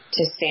to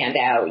stand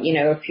out.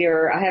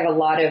 I have a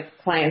lot of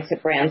clients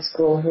at Brand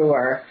School who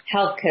are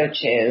health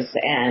coaches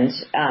and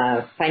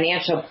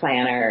financial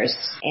planners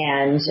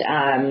and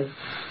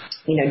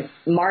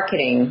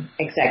marketing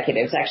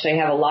executives. Actually,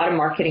 I have a lot of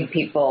marketing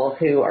people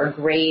who are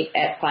great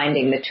at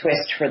finding the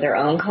twist for their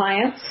own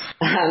clients,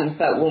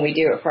 but when we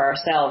do it for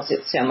ourselves,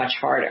 it's so much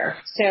harder.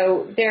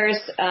 So there's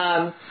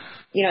a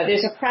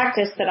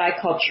practice that I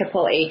call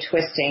AAA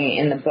twisting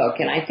in the book,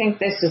 and I think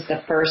this is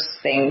the first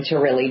thing to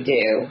really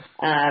do.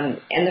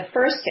 And the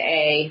first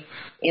A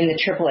in the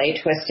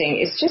AAA twisting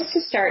is just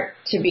to start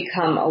to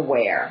become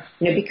aware.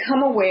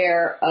 Become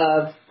aware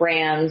of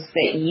brands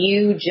that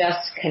you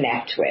just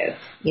connect with.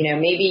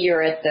 Maybe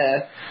you're at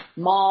the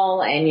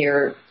mall and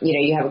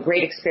you have a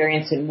great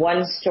experience in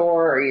one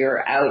store, or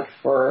you're out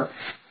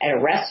at a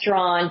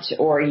restaurant,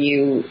 or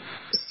you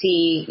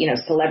see,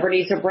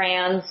 celebrities or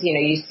brands,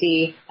 you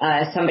see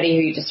somebody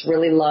who you just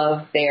really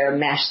love their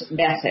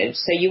message.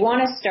 So you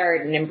want to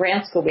start, and in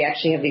Brand School we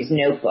actually have these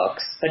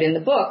notebooks, but in the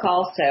book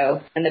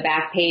also, in the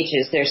back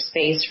pages, there's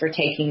space for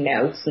taking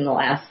notes in the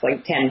last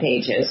 10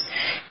 pages.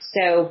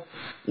 So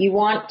you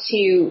want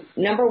to,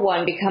 number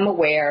one, become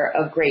aware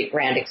of great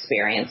brand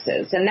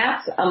experiences. And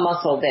that's a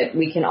muscle that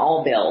we can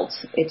all build.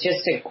 It's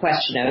just a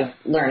question of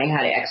learning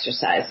how to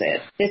exercise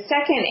it. The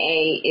second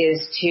A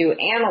is to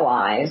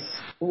analyze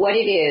what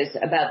it is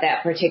about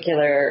that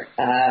particular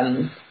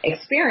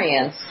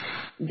experience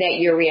that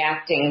you're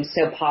reacting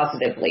so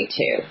positively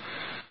to.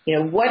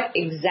 What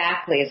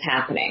exactly is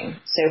happening?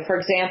 So, for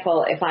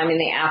example, if I'm in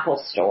the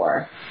Apple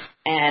store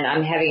and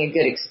I'm having a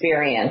good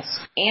experience,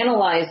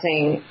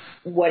 analyzing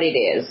what it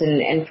is.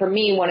 And for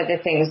me, one of the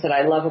things that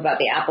I love about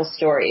the Apple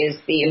store is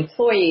the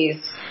employees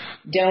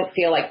don't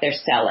feel like they're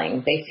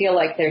selling. They feel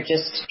like they're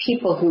just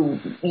people who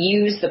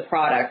use the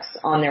products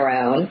on their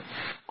own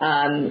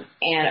and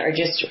are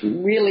just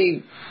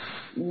really,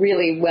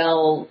 really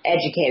well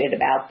educated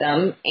about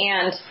them.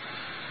 And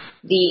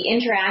the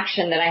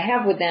interaction that I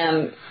have with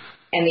them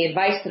and the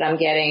advice that I'm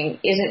getting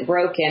isn't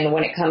broken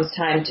when it comes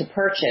time to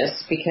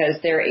purchase, because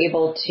they're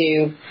able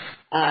to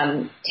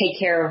take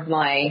care of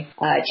my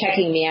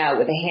checking me out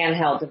with a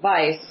handheld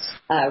device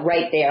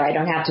right there. I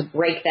don't have to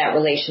break that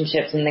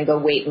relationship and then go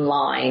wait in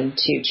line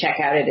to check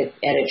out at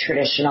a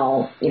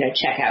traditional,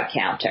 checkout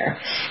counter.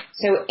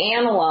 So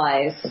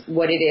analyze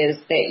what it is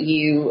that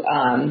you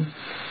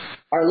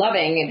are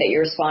loving and that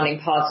you're responding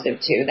positive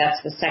to.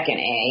 That's the second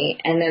A.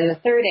 And then the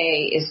third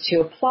A is to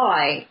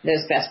apply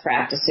those best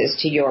practices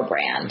to your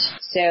brand.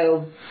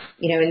 So,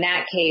 in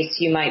that case,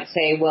 you might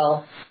say,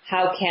 well,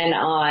 how can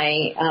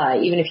I,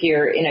 even if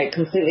you're in a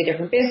completely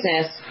different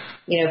business,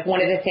 if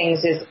one of the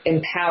things is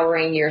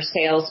empowering your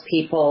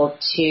salespeople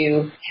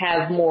to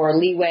have more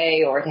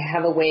leeway or to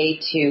have a way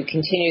to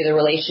continue the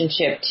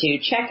relationship to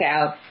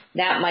checkout,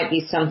 that might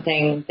be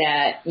something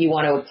that you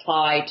want to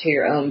apply to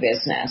your own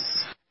business.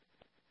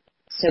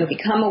 So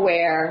become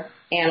aware,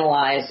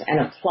 analyze,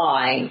 and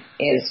apply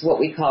is what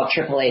we call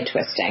AAA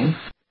twisting.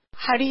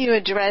 How do you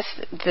address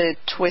the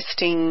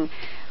twisting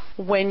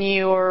when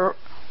your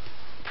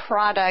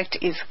product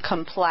is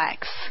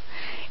complex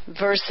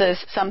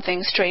versus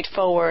something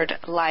straightforward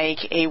like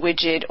a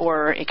widget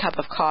or a cup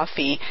of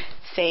coffee,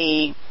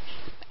 say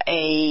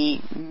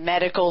a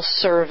medical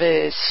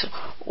service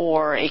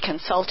or a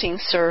consulting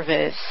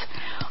service?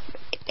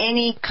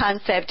 Any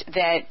concept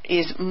that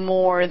is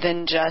more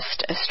than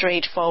just a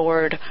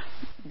straightforward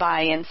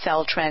buy and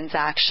sell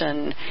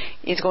transaction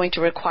is going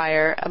to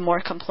require a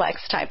more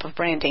complex type of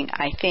branding,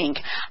 I think.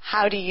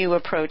 How do you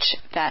approach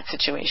that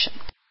situation?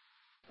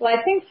 Well,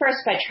 I think first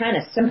by trying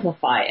to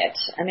simplify it.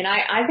 I mean,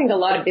 I think a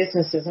lot of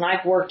businesses, and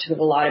I've worked with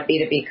a lot of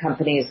B2B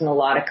companies in a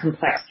lot of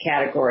complex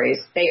categories,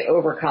 they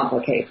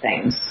overcomplicate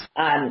things.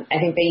 I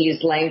think they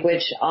use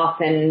language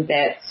often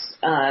that's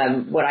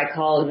what I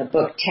call in the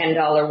book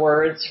 $10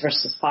 words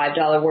versus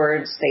 $5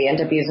 words. They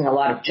end up using a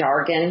lot of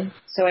jargon.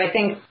 So I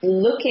think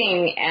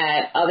looking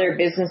at other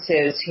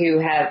businesses who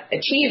have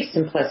achieved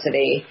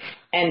simplicity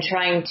and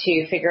trying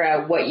to figure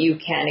out what you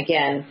can,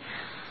 again,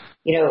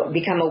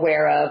 become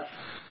aware of,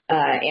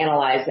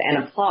 analyze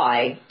and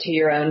apply to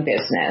your own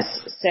business.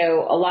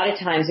 So a lot of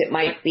times it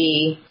might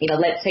be,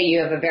 let's say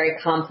you have a very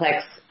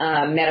complex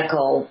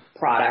medical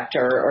product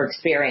or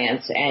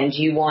experience and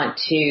you want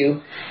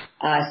to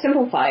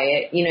simplify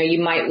it.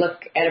 You might look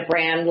at a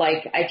brand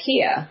like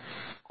IKEA,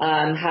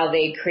 how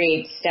they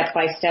create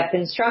step-by-step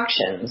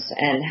instructions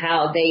and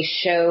how they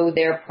show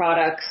their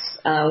products.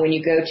 When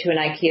you go to an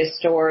IKEA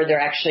store, they're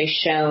actually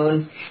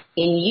shown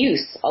in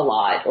use a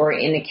lot, or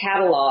in the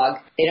catalog.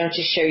 They don't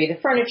just show you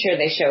the furniture,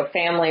 they show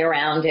family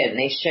around it, and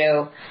they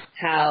show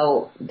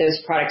how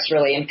those products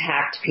really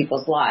impact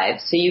people's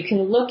lives. So you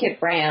can look at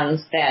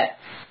brands that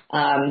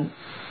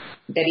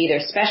either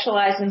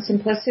specialize in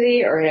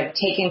simplicity or have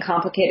taken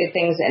complicated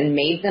things and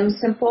made them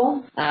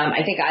simple.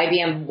 I think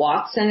IBM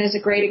Watson is a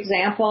great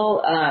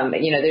example.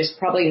 There's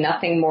probably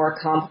nothing more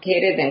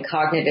complicated than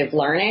cognitive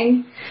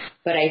learning,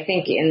 but I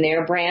think in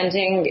their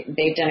branding,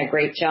 they've done a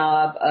great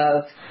job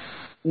of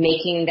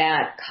making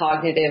that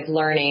cognitive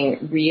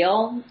learning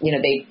real.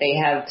 They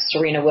have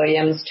Serena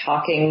Williams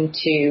talking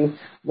to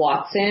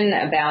Watson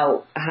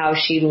about how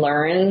she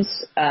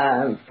learns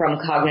from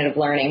cognitive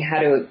learning how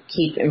to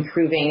keep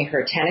improving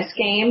her tennis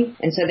game.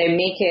 And so they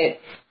make it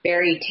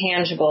very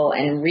tangible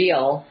and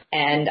real.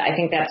 And I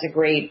think that's a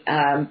great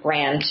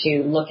brand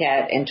to look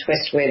at and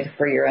twist with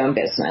for your own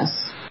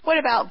business. What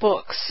about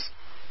books?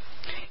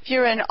 If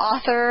you're an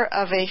author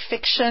of a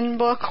fiction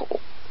book,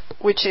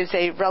 which is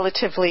a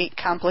relatively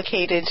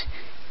complicated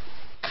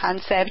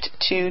concept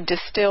to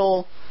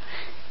distill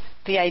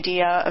the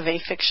idea of a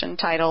fiction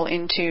title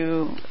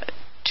into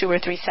 2 or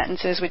 3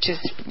 sentences, which is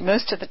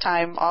most of the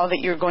time all that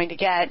you're going to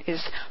get is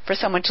for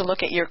someone to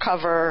look at your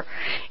cover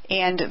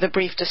and the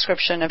brief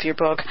description of your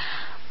book.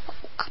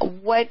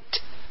 What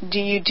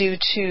do you do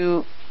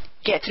to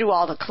get through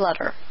all the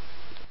clutter?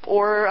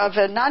 Or of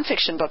a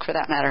nonfiction book, for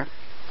that matter?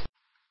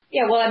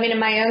 Yeah, well, in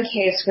my own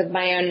case, with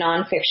my own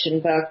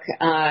nonfiction book,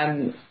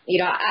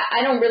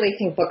 I don't really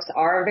think books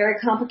are a very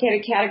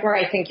complicated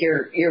category. I think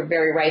you're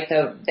very right,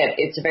 though, that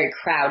it's a very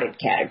crowded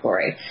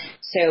category.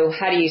 So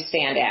how do you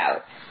stand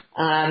out?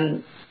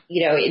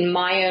 In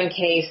my own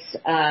case,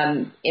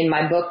 in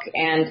my book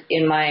and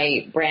in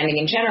my branding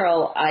in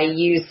general, I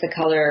use the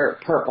color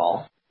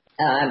purple.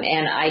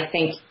 And I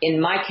think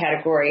in my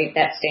category,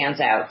 that stands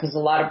out because a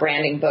lot of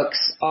branding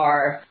books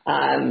are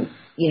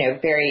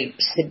very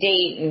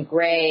sedate and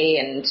gray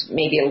and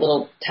maybe a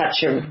little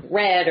touch of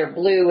red or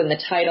blue in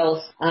the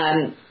titles.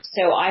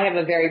 So I have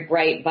a very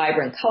bright,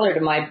 vibrant color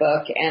to my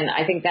book, and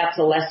I think that's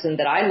a lesson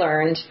that I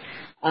learned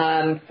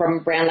from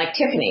a brand like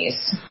Tiffany's.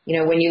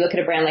 When you look at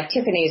a brand like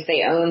Tiffany's,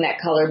 they own that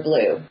color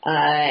blue,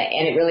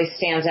 and it really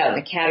stands out in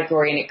the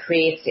category, and it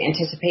creates the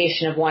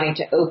anticipation of wanting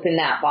to open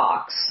that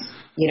box,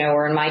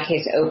 or in my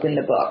case, open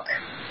the book.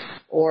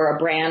 Or a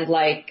brand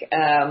like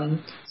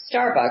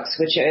Starbucks,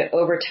 which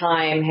over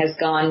time has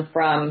gone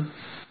from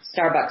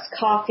Starbucks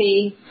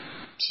coffee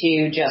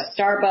to just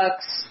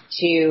Starbucks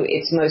to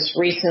its most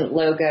recent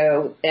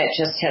logo that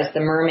just has the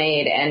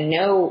mermaid and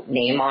no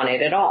name on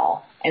it at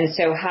all. And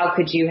so how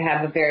could you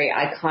have a very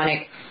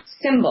iconic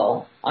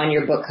symbol on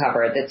your book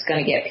cover that's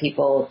going to get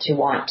people to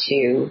want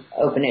to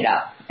open it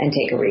up and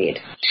take a read?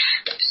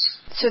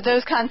 So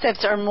those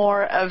concepts are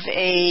more of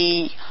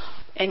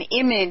an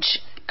image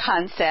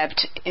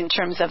concept in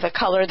terms of the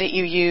color that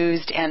you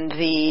used and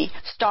the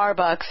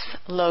Starbucks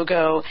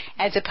logo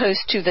as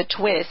opposed to the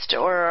twist,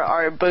 or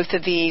are both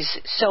of these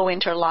so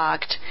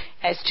interlocked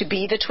as to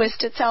be the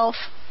twist itself?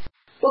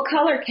 Well,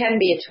 color can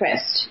be a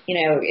twist.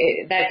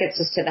 That gets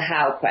us to the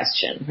how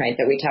question, right,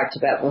 that we talked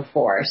about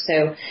before.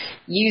 So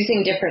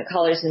using different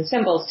colors and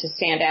symbols to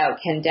stand out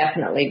can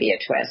definitely be a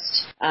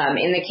twist.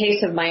 In the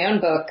case of my own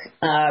book,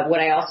 what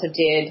I also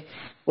did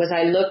was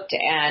I looked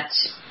at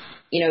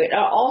it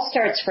all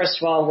starts, first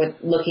of all, with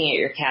looking at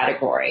your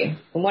category.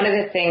 And one of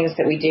the things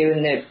that we do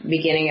in the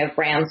beginning of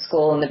brand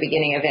school and the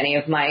beginning of any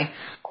of my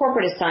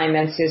corporate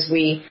assignments is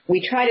we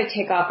try to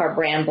take off our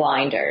brand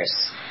blinders.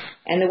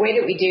 And the way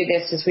that we do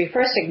this is we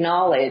first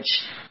acknowledge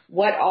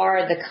what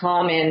are the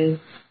common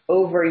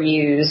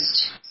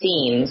overused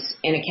themes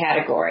in a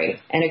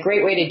category. And a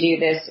great way to do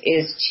this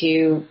is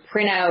to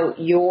print out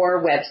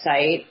your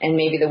website and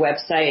maybe the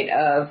website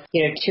of,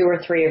 2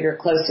 or 3 of your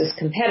closest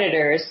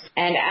competitors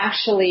and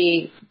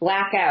actually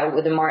black out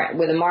with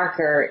a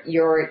marker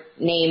your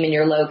name and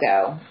your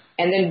logo.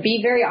 And then be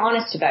very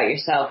honest about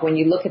yourself. When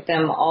you look at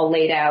them all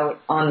laid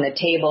out on the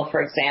table,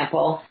 for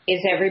example,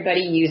 is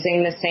everybody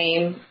using the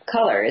same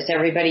color? Is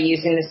everybody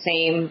using the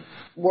same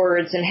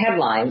words and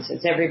headlines?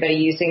 Is everybody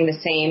using the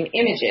same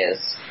images?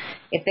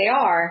 If they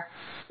are,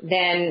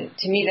 then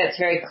to me that's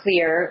very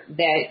clear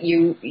that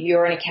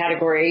you're in a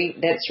category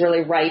that's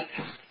really ripe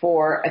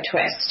for a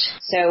twist.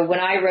 So when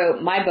I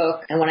wrote my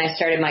book and when I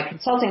started my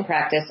consulting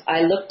practice,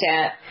 I looked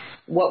at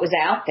what was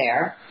out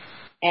there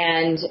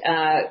and,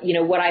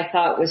 what I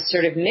thought was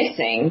sort of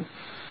missing,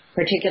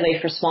 particularly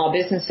for small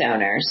business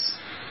owners.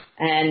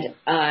 And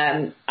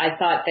I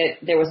thought that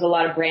there was a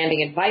lot of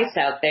branding advice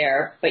out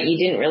there, but you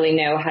didn't really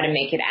know how to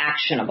make it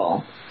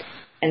actionable.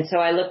 And so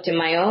I looked in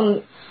my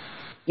own,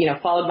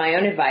 followed my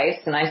own advice,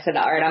 and I said,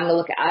 all right, I'm going to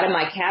look out of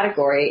my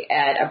category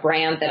at a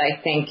brand that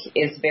I think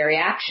is very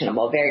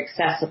actionable, very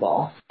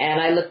accessible.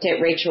 And I looked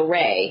at Rachel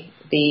Ray,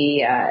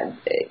 the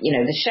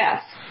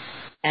chef.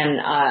 And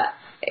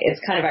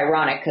it's kind of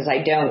ironic because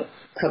I don't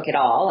cook at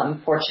all.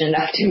 I'm fortunate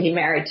enough to be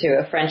married to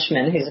a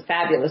Frenchman who's a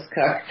fabulous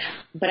cook.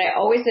 But I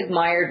always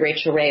admired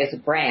Rachel Ray as a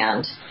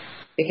brand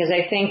because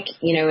I think,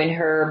 in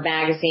her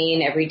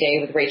magazine, Every Day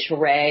with Rachel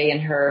Ray,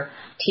 and her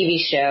TV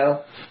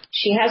show,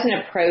 she has an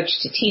approach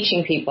to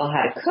teaching people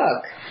how to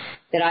cook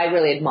that I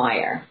really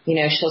admire.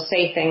 She'll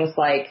say things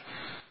like,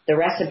 the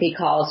recipe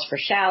calls for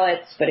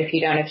shallots, but if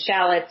you don't have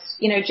shallots,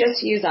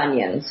 just use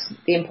onions.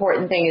 The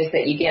important thing is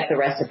that you get the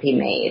recipe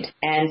made.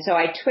 And so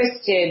I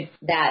twisted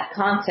that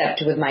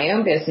concept with my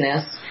own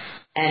business,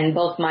 and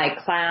both my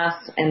class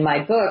and my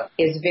book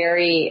is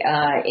very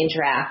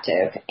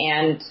interactive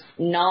and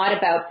not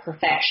about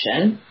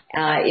perfection.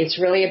 It's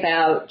really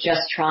about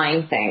just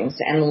trying things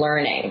and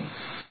learning.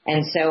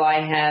 And so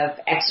I have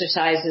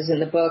exercises in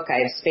the book. I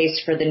have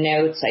space for the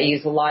notes. I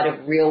use a lot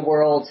of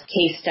real-world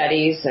case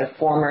studies of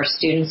former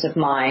students of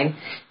mine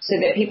so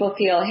that people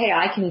feel, hey,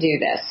 I can do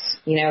this.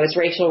 As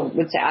Rachel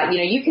would say,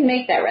 you can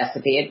make that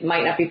recipe. It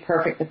might not be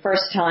perfect the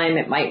first time.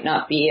 It might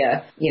not be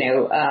a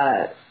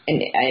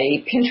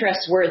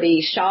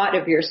Pinterest-worthy shot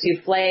of your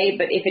souffle,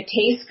 but if it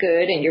tastes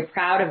good and you're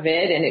proud of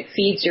it and it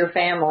feeds your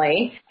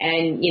family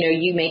and,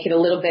 you make it a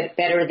little bit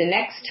better the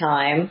next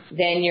time,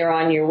 then you're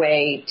on your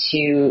way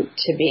to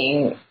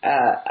being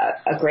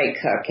a great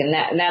cook.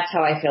 And that's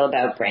how I feel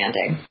about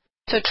branding.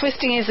 So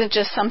twisting isn't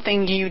just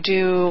something you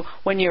do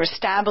when you're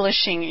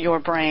establishing your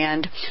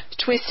brand.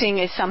 Twisting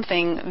is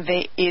something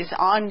that is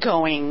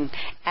ongoing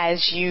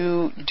as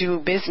you do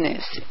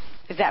business.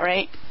 Is that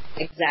right?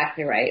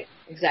 Exactly right.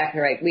 Exactly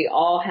right. We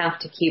all have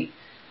to keep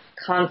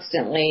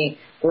constantly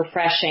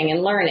refreshing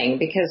and learning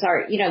because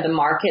the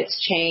markets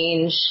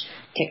change,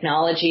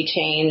 technology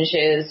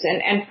changes,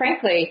 and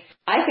frankly,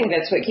 I think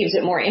that's what keeps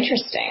it more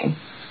interesting.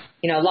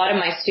 A lot of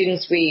my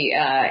students,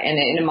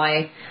 and in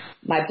my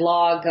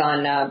blog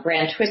on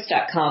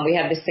brandtwist.com, we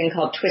have this thing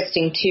called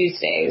Twisting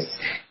Tuesdays,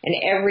 and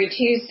every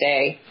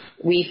Tuesday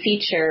we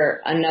feature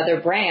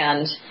another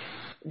brand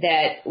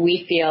that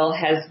we feel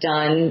has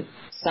done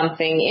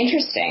something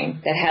interesting,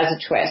 that has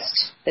a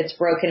twist, that's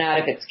broken out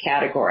of its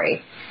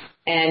category.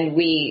 And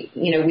we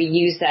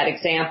use that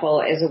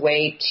example as a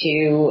way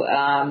to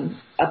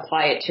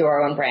apply it to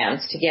our own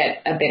brands to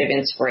get a bit of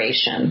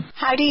inspiration.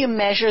 How do you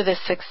measure the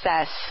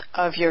success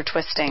of your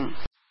twisting?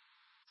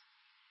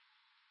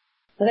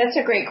 Well, that's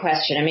a great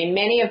question. I mean,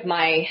 many of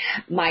my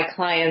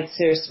clients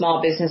who are small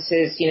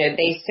businesses,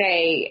 they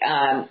say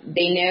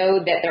they know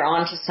that they're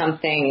onto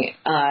something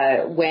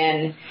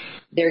when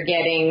they're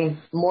getting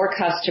more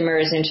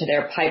customers into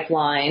their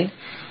pipeline.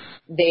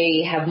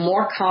 They have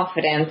more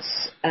confidence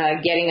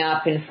getting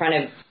up in front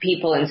of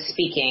people and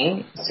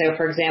speaking. So,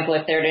 for example,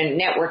 if they're at a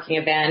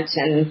networking event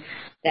and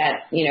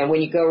that,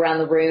 when you go around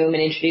the room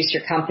and introduce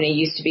your company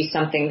used to be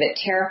something that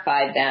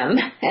terrified them,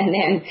 and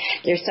then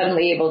they're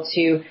suddenly able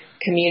to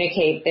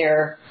communicate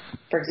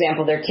for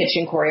example, their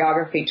kitchen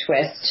choreography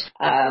twist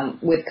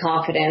with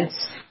confidence.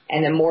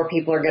 And then more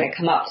people are going to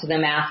come up to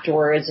them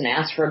afterwards and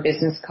ask for a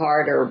business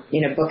card or,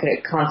 book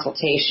a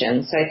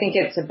consultation. So I think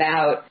it's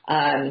about,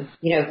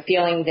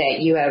 feeling that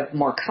you have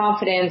more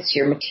confidence,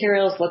 your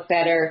materials look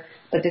better.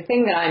 But the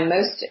thing that I'm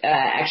most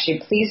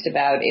actually pleased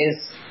about is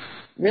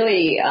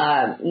really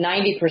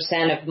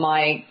 90% of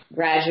my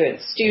graduate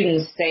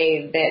students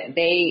say that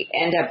they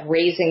end up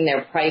raising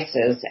their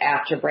prices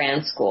after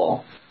brand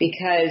school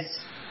because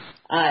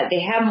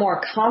they have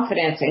more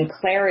confidence and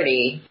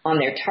clarity on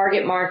their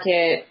target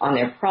market, on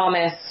their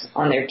promise,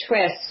 on their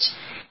twist,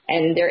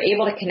 and they're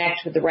able to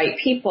connect with the right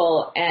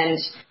people, and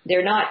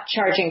they're not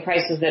charging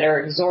prices that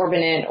are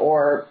exorbitant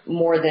or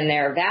more than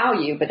their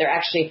value, but they're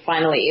actually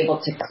finally able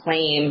to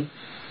claim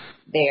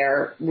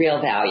their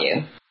real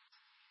value.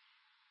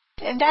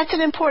 And that's an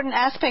important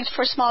aspect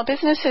for small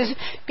businesses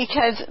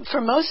because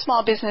for most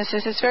small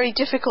businesses, it's very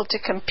difficult to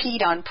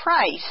compete on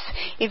price.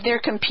 If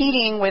they're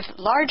competing with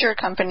larger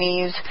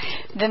companies,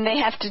 then they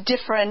have to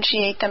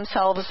differentiate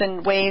themselves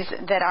in ways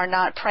that are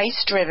not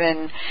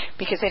price-driven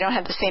because they don't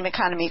have the same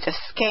economies of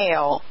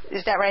scale.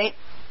 Is that right?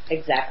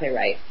 Exactly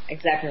right.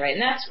 Exactly right.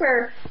 And that's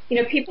where,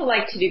 people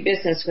like to do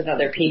business with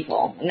other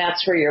people. And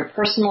that's where your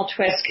personal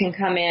twist can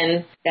come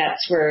in.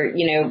 That's where,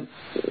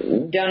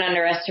 don't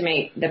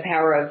underestimate the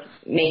power of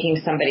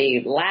making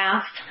somebody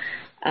laugh.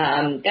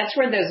 That's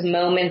where those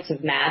moments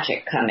of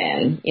magic come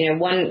in.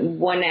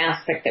 One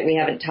aspect that we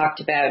haven't talked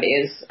about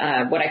is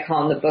what I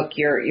call in the book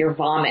your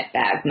vomit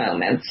bag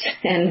moments.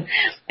 And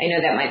I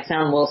know that might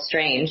sound a little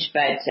strange,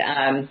 but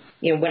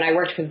when I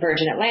worked with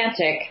Virgin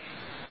Atlantic,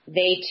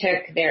 they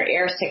took their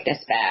air sickness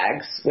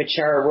bags, which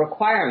are a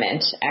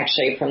requirement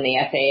actually from the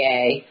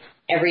FAA.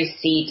 Every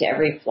seat,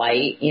 every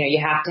flight,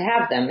 you have to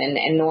have them.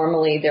 And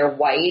normally they're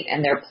white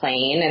and they're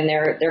plain and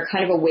they're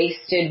kind of a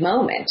wasted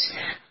moment.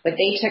 But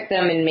they took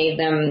them and made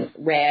them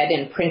red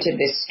and printed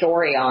this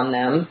story on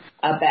them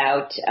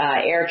about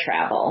air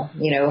travel.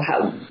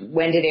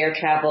 When did air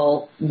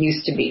travel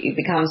used to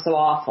become so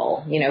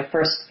awful?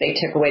 First they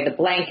took away the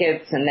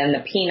blankets and then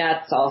the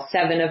peanuts, all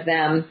 7 of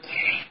them.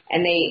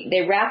 And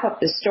they wrap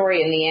up the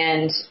story in the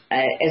end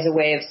as a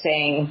way of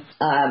saying,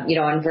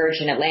 on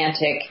Virgin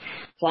Atlantic,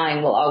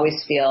 flying will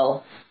always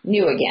feel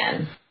new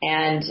again.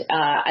 And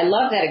I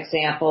love that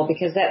example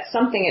because that's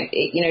something,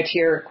 to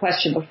your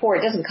question before,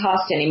 it doesn't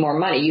cost any more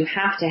money. You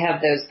have to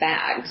have those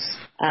bags,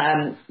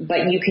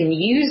 but you can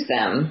use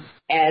them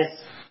as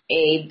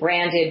a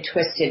branded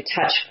twisted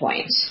touch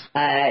point.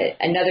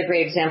 Another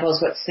great example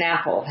is what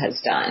Snapple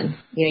has done.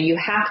 You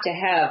have to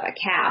have a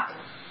cap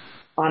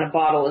on a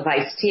bottle of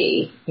iced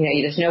tea.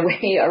 There's no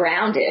way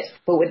around it.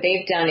 But what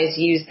they've done is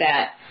use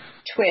that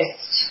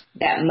twist,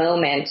 that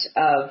moment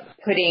of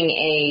putting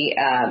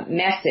a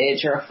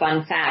message or a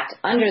fun fact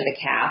under the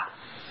cap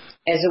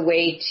as a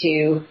way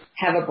to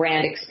have a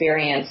brand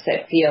experience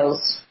that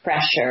feels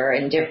fresher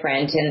and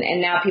different.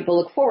 And now people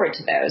look forward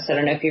to those. I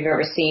don't know if you've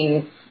ever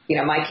seen,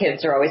 my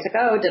kids are always like,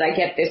 oh, did I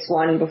get this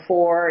one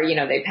before?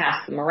 They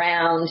pass them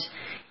around.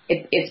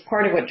 It's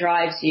part of what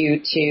drives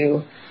you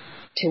to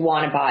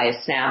want to buy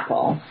a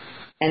Snapple.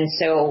 And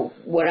so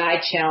what I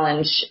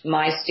challenge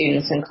my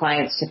students and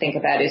clients to think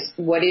about is,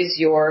 what is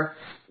your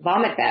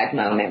vomit bag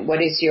moment?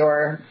 What is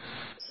your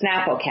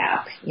Snapple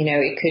cap?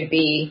 It could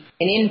be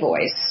an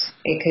invoice.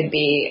 It could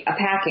be a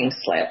packing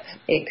slip.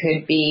 It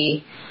could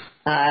be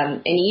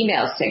an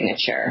email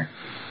signature.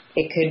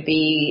 It could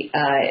be,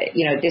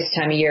 this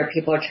time of year,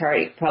 people are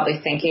probably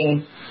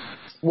thinking,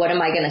 what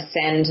am I going to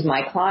send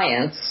my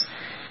clients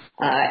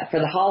for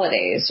the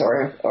holidays,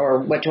 or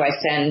what do I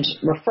send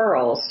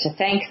referrals to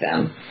thank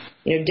them?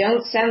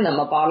 Don't send them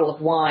a bottle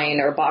of wine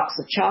or a box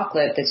of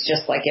chocolate that's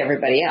just like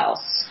everybody else.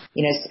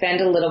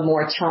 Spend a little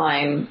more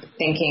time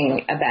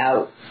thinking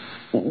about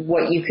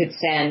what you could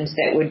send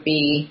that would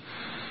be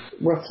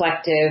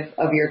reflective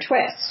of your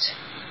twist.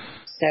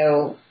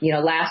 So,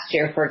 last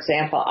year, for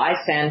example, I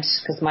sent,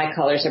 because my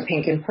colors are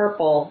pink and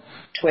purple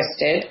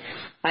twisted,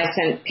 I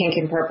sent pink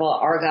and purple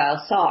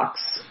Argyle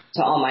socks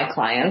to all my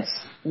clients.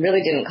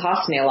 Really didn't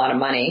cost me a lot of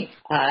money.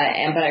 But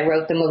I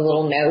wrote them a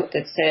little note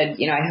that said,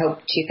 I hope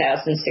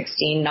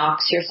 2016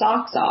 knocks your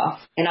socks off.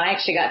 And I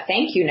actually got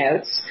thank you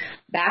notes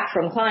back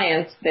from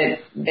clients that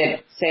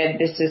said,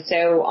 this is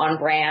so on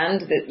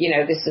brand,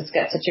 that, this has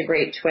got such a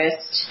great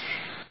twist,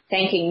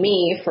 thanking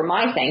me for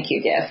my thank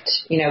you gift,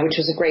 which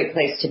was a great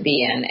place to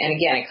be in. And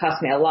again, it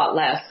cost me a lot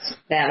less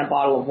than a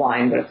bottle of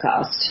wine would have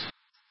cost.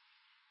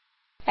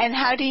 And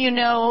how do you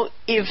know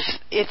if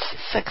it's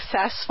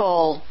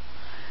successful?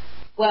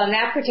 Well, in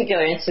that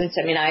particular instance,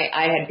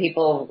 I had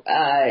people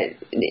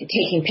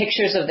taking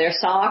pictures of their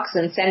socks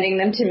and sending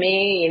them to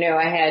me.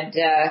 I had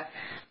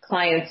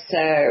clients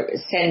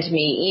send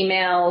me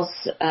emails.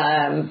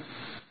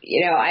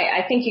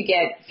 I think you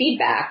get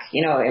feedback,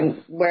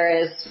 and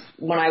whereas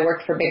when I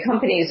worked for big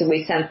companies and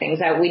we sent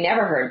things out, we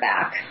never heard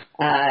back.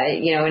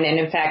 And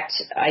in fact,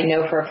 I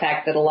know for a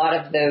fact that a lot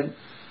of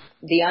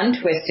the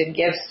untwisted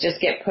gifts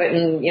just get put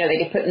in, they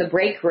get put in the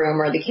break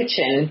room or the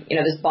kitchen.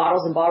 There's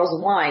bottles and bottles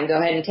of wine.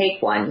 Go ahead and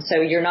take one.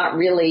 So you're not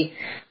really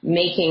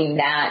making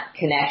that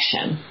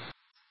connection.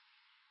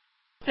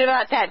 What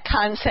about that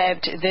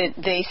concept that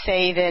they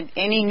say that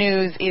any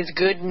news is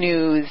good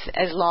news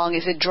as long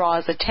as it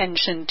draws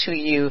attention to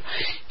you?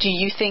 Do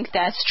you think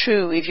that's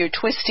true? If you're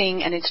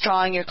twisting and it's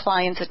drawing your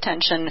client's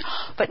attention,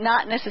 but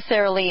not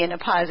necessarily in a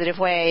positive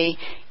way,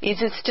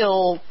 is it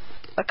still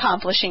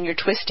accomplishing your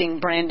twisting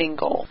branding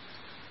goal?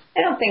 I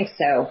don't think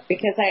so,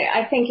 because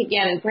I think,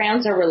 again,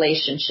 brands are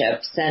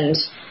relationships, and,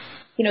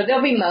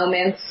 there'll be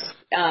moments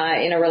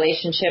in a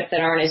relationship that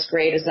aren't as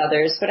great as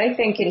others, but I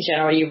think in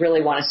general you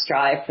really want to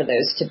strive for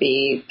those to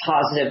be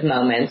positive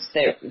moments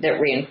that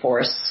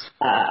reinforce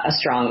a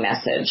strong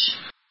message.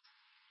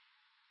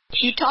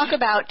 You talk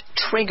about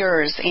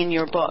triggers in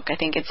your book. I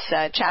think it's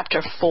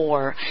chapter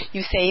 4.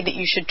 You say that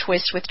you should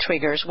twist with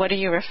triggers. What are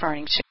you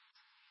referring to?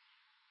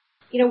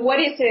 What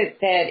is it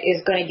that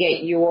is going to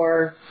get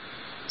your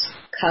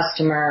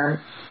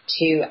customer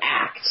to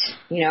act?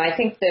 I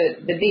think the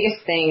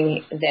biggest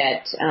thing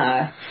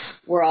that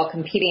we're all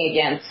competing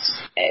against,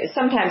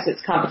 sometimes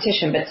it's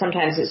competition, but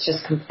sometimes it's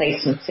just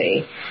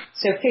complacency.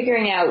 So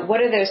figuring out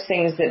what are those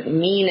things that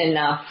mean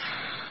enough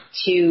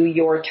to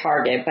your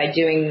target by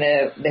doing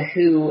the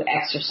who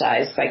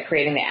exercise, by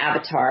creating the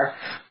avatar,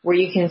 where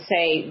you can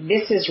say,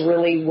 this is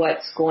really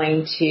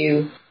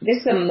this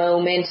is a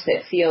moment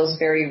that feels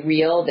very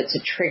real, that's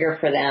a trigger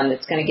for them,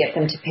 that's going to get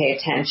them to pay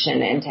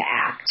attention and to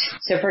act.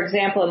 So for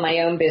example, in my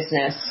own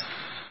business,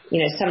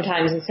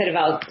 sometimes instead of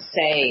I'll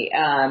say,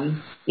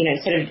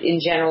 instead of in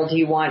general, do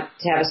you want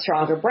to have a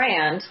stronger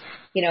brand?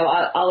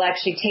 I'll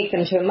actually take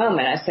them to a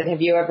moment. I said,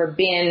 have you ever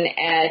been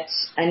at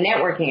a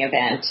networking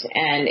event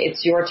and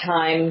it's your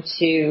time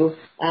to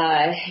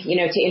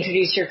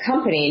introduce your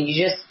company and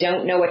you just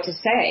don't know what to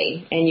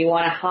say and you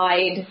want to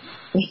hide,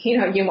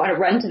 you want to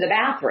run to the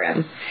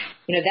bathroom?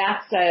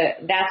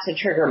 That's a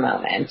trigger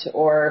moment.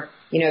 Or,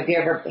 if you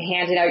ever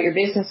handed out your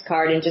business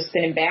card and just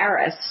been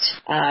embarrassed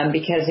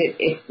because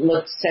it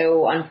looked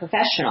so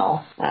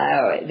unprofessional,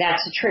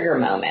 that's a trigger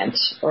moment.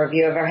 Or have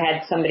you ever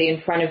had somebody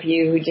in front of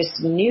you who just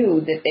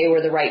knew that they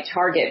were the right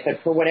target, but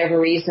for whatever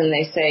reason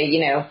they say,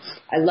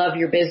 I love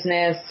your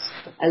business,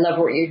 I love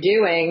what you're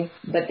doing,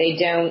 but they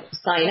don't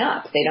sign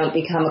up, they don't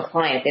become a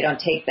client, they don't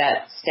take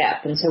that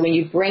step. And so when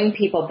you bring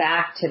people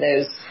back to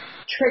those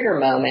trigger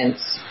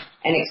moments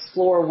and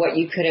explore what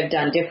you could have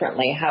done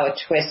differently, how a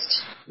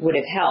twist would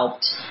have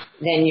helped,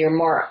 then you're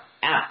more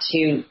apt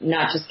to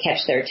not just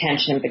catch their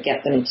attention, but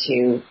get them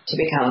to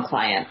become a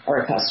client or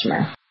a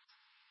customer.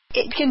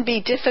 It can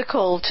be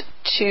difficult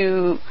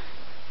to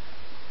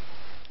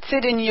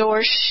sit in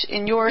your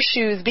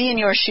shoes, be in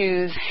your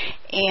shoes,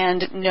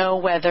 and know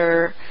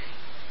whether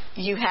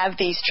you have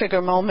these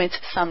trigger moments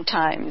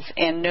sometimes,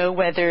 and know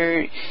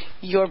whether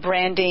your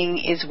branding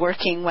is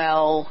working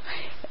well,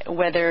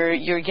 whether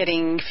you're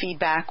getting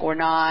feedback or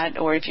not,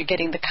 or if you're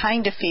getting the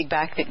kind of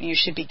feedback that you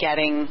should be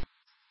getting.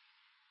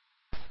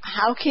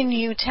 How can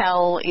you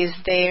tell? Is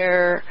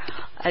there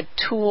a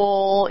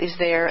tool? Is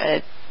there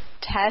a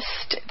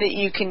test that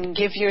you can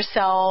give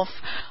yourself?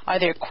 Are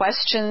there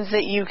questions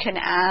that you can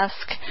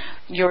ask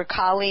your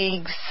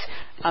colleagues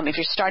if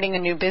you're starting a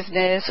new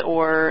business,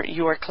 or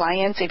your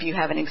clients if you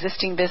have an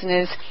existing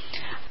business?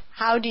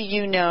 How do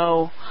you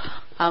know?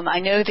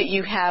 I know that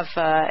you have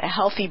a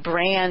healthy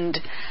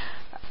brand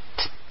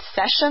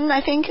session,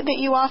 I think, that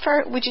you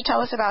offer. Would you tell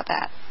us about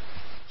that?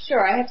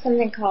 Sure. I have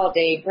something called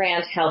a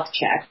brand health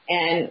check.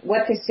 And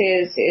what this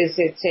is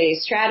it's a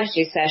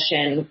strategy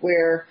session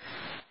where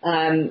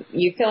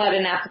you fill out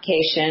an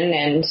application,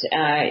 and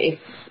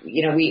if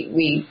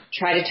we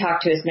try to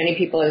talk to as many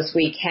people as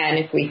we can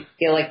if we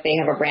feel like they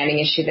have a branding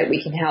issue that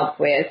we can help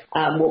with.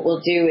 What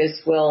we'll do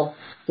is we'll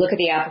look at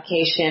the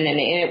application, and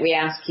in it we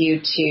ask you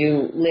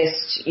to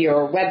list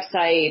your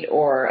website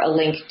or a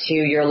link to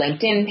your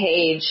LinkedIn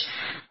page.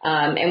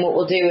 And what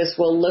we'll do is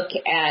we'll look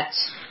at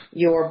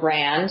your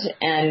brand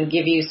and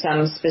give you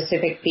some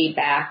specific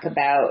feedback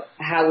about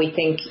how we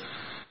think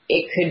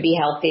it could be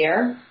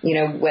healthier,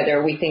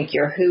 whether we think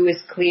your who is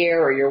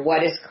clear, or your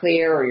what is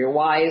clear, or your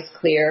why is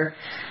clear,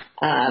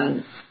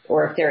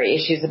 or if there are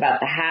issues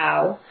about the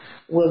how.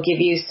 We'll give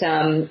you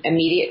some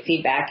immediate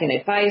feedback and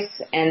advice,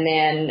 and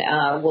then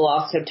we'll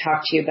also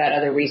talk to you about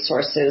other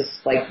resources,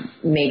 like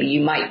maybe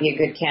you might be a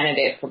good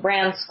candidate for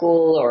brand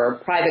school or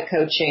private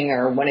coaching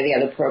or one of the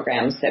other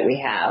programs that we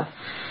have.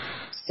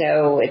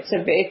 So it's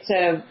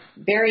a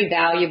very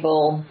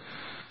valuable.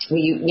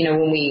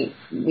 When we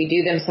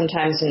do them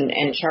sometimes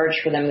and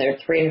charge for them, they're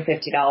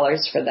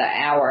 $350 for the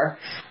hour.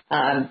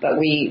 But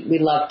we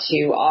love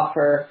to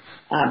offer,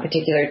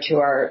 particular to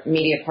our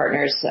media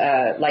partners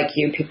like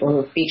you, people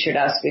who have featured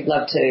us, we'd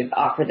love to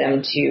offer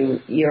them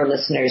to your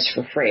listeners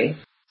for free.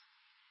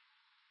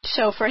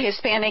 So for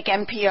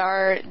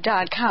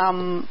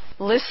HispanicMPR.com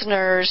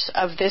listeners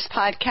of this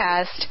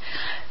podcast,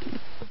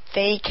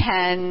 they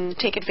can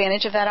take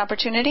advantage of that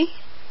opportunity?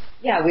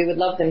 Yeah, we would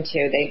love them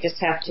to. They just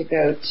have to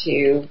go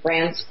to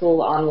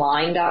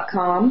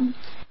brandschoolonline.com,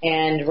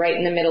 and right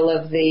in the middle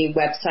of the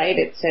website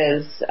it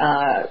says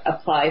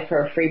apply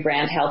for a free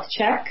brand health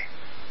check,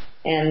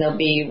 and they'll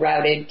be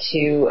routed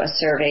to a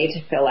survey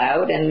to fill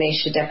out, and they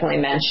should definitely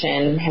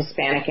mention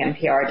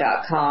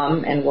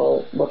HispanicMPR.com, and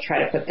we'll try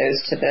to put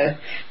those to the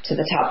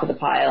top of the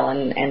pile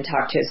and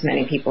talk to as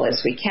many people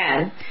as we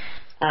can.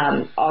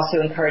 Also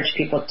encourage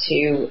people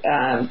to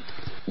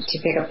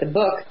pick up the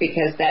book,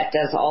 because that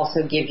does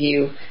also give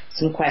you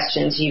some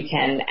questions you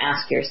can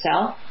ask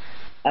yourself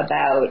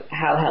about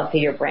how healthy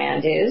your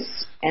brand is.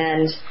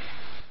 And,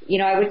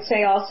 I would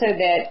say also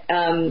that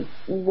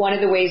one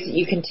of the ways that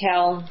you can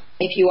tell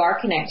if you are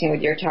connecting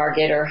with your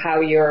target or how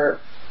your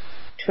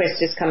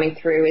twist is coming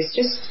through is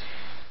just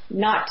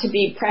not to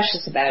be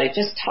precious about it.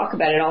 Just talk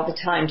about it all the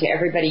time to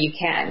everybody you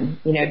can.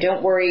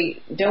 Don't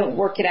worry, don't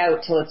work it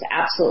out till it's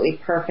absolutely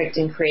perfect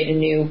and create a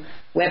new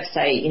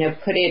website.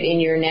 Put it in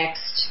your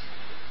next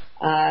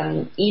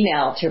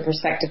email to a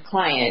prospective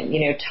client.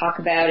 Talk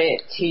about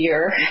it to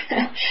your,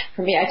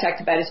 for me, I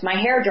talked about it to my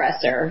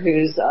hairdresser,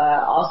 who's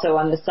also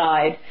on the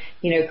side,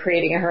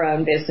 creating her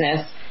own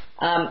business.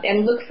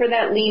 And look for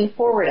that lean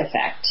forward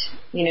effect.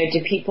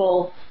 Do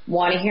people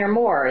want to hear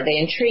more? Are they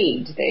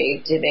intrigued?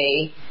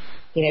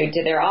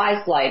 Do their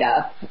eyes light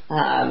up?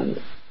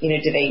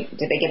 do they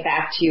get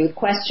back to you with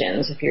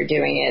questions if you're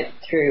doing it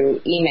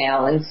through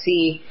email, and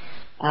see,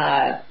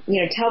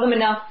 tell them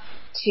enough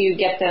to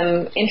get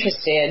them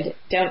interested.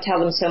 Don't tell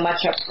them so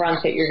much up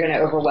front that you're going to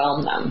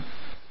overwhelm them,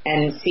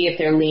 and see if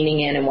they're leaning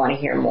in and want to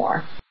hear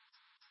more.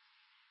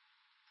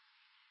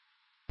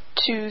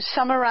 To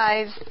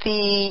summarize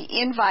the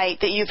invite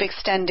that you've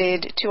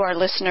extended to our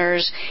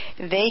listeners,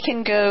 they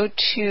can go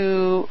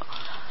to,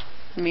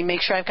 let me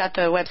make sure I've got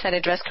the website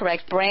address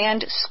correct,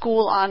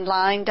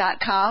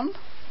 brandschoolonline.com.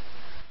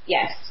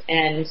 Yes,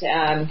 and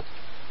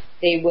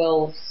they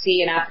will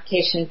see an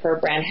application for a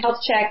brand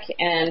health check,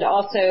 and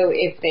also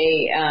if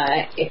they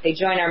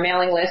join our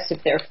mailing list,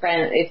 if they're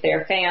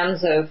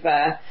fans of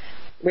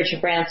Richard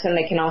Branson,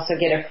 they can also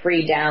get a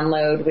free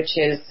download, which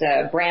is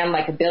Brand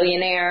Like a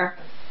Billionaire: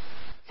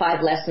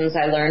 5 Lessons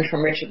I Learned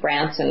from Richard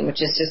Branson,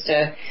 which is just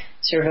a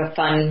sort of a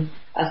fun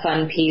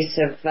piece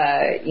of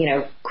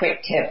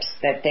quick tips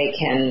that they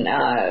can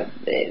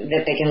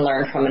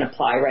learn from and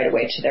apply right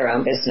away to their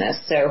own business.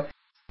 So,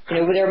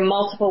 there are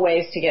multiple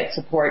ways to get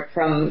support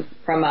from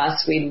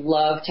us. We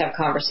love to have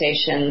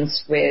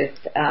conversations with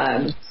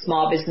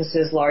small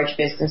businesses, large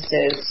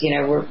businesses.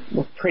 We're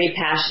pretty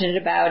passionate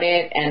about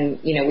it, and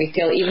we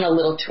feel even a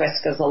little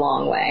twist goes a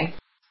long way.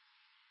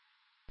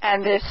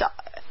 And this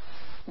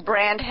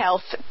brand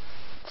health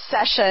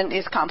session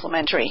is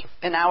complimentary,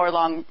 an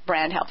hour-long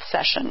brand health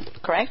session,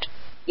 correct?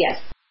 Yes.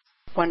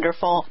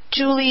 Wonderful.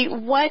 Julie,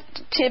 what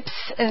tips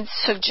and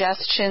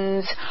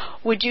suggestions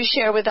would you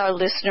share with our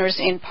listeners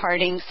in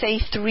parting? Say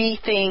 3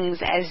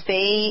 things as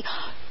they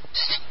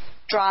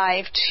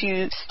strive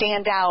to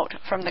stand out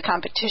from the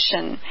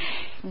competition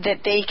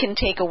that they can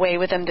take away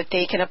with them, that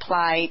they can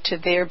apply to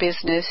their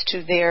business,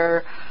 to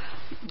their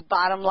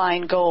bottom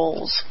line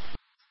goals.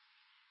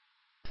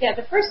 Yeah,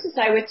 the first is,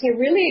 I would say,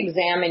 really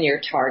examine your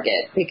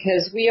target,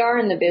 because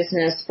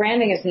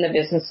branding is in the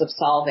business of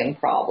solving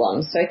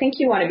problems. So I think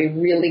you want to be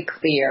really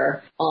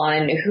clear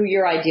on who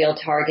your ideal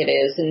target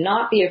is and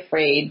not be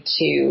afraid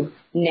to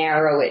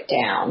narrow it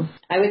down.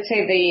 I would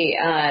say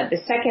the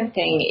second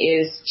thing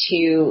is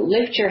to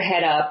lift your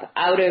head up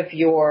out of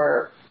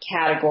your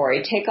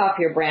category, take off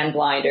your brand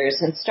blinders,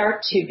 and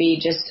start to be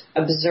just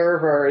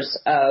observers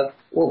of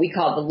what we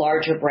call the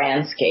larger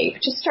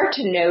brandscape. Just start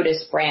to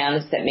notice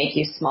brands that make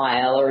you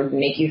smile or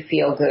make you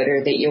feel good,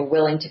 or that you're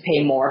willing to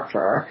pay more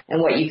for,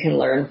 and what you can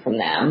learn from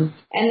them.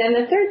 And then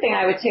the third thing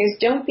I would say is,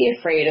 don't be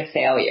afraid of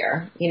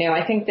failure.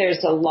 I think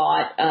there's a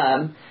lot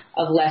of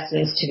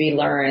lessons to be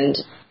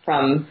learned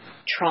from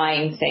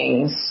trying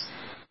things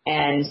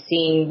and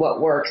seeing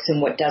what works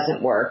and what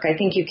doesn't work. I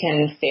think you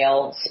can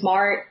fail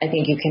smart. I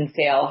think you can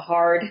fail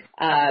hard.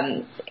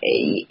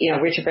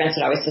 Richard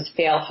Branson always says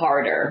fail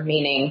harder,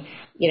 meaning,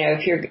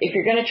 if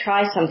you're going to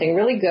try something,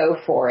 really go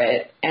for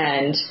it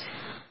and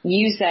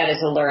use that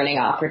as a learning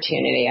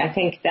opportunity. I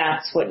think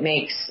that's what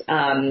makes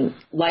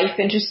life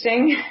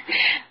interesting.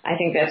 I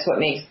think that's what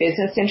makes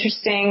business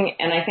interesting.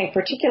 And I think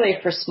particularly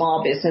for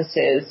small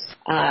businesses,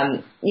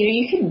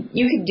 you could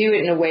do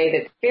it in a way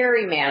that's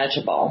very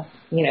manageable.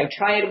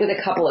 Try it with a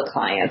couple of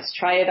clients.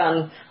 Try it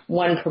on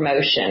one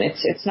promotion.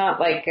 It's not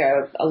like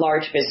a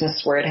large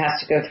business where it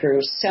has to go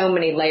through so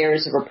many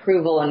layers of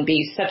approval and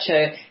be such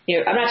a,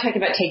 I'm not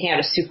talking about taking out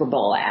a Super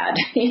Bowl ad,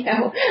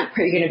 where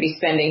you're going to be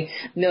spending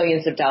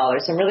millions of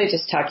dollars. I'm really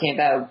just talking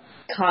about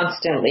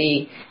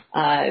constantly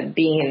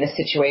being in the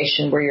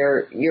situation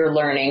where you're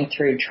learning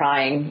through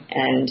trying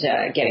and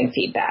getting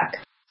feedback.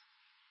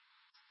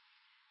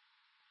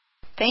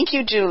 Thank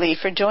you, Julie,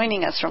 for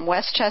joining us from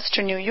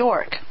Westchester, New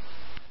York.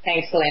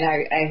 Thanks, Elaine.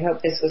 I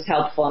hope this was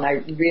helpful, and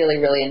I really,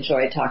 really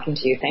enjoyed talking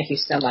to you. Thank you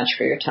so much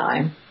for your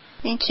time.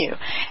 Thank you.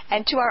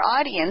 And to our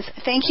audience,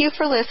 thank you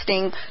for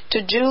listening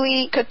to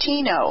Julie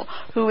Coutinho,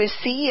 who is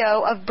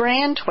CEO of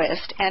Brand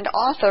Twist and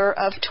author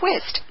of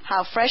Twist: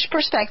 How Fresh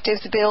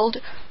Perspectives Build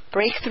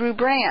Breakthrough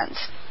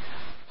Brands,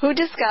 who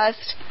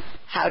discussed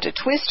how to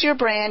twist your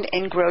brand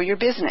and grow your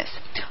business.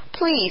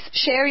 Please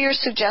share your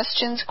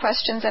suggestions,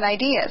 questions, and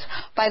ideas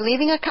by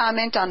leaving a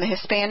comment on the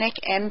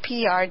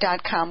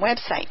HispanicMPR.com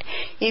website.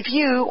 If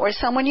you or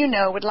someone you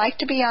know would like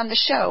to be on the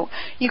show,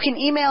 you can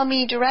email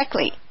me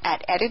directly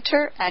at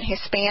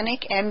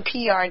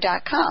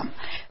editor@HispanicMPR.com.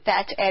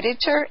 That's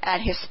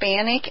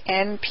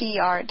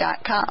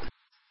editor@HispanicMPR.com.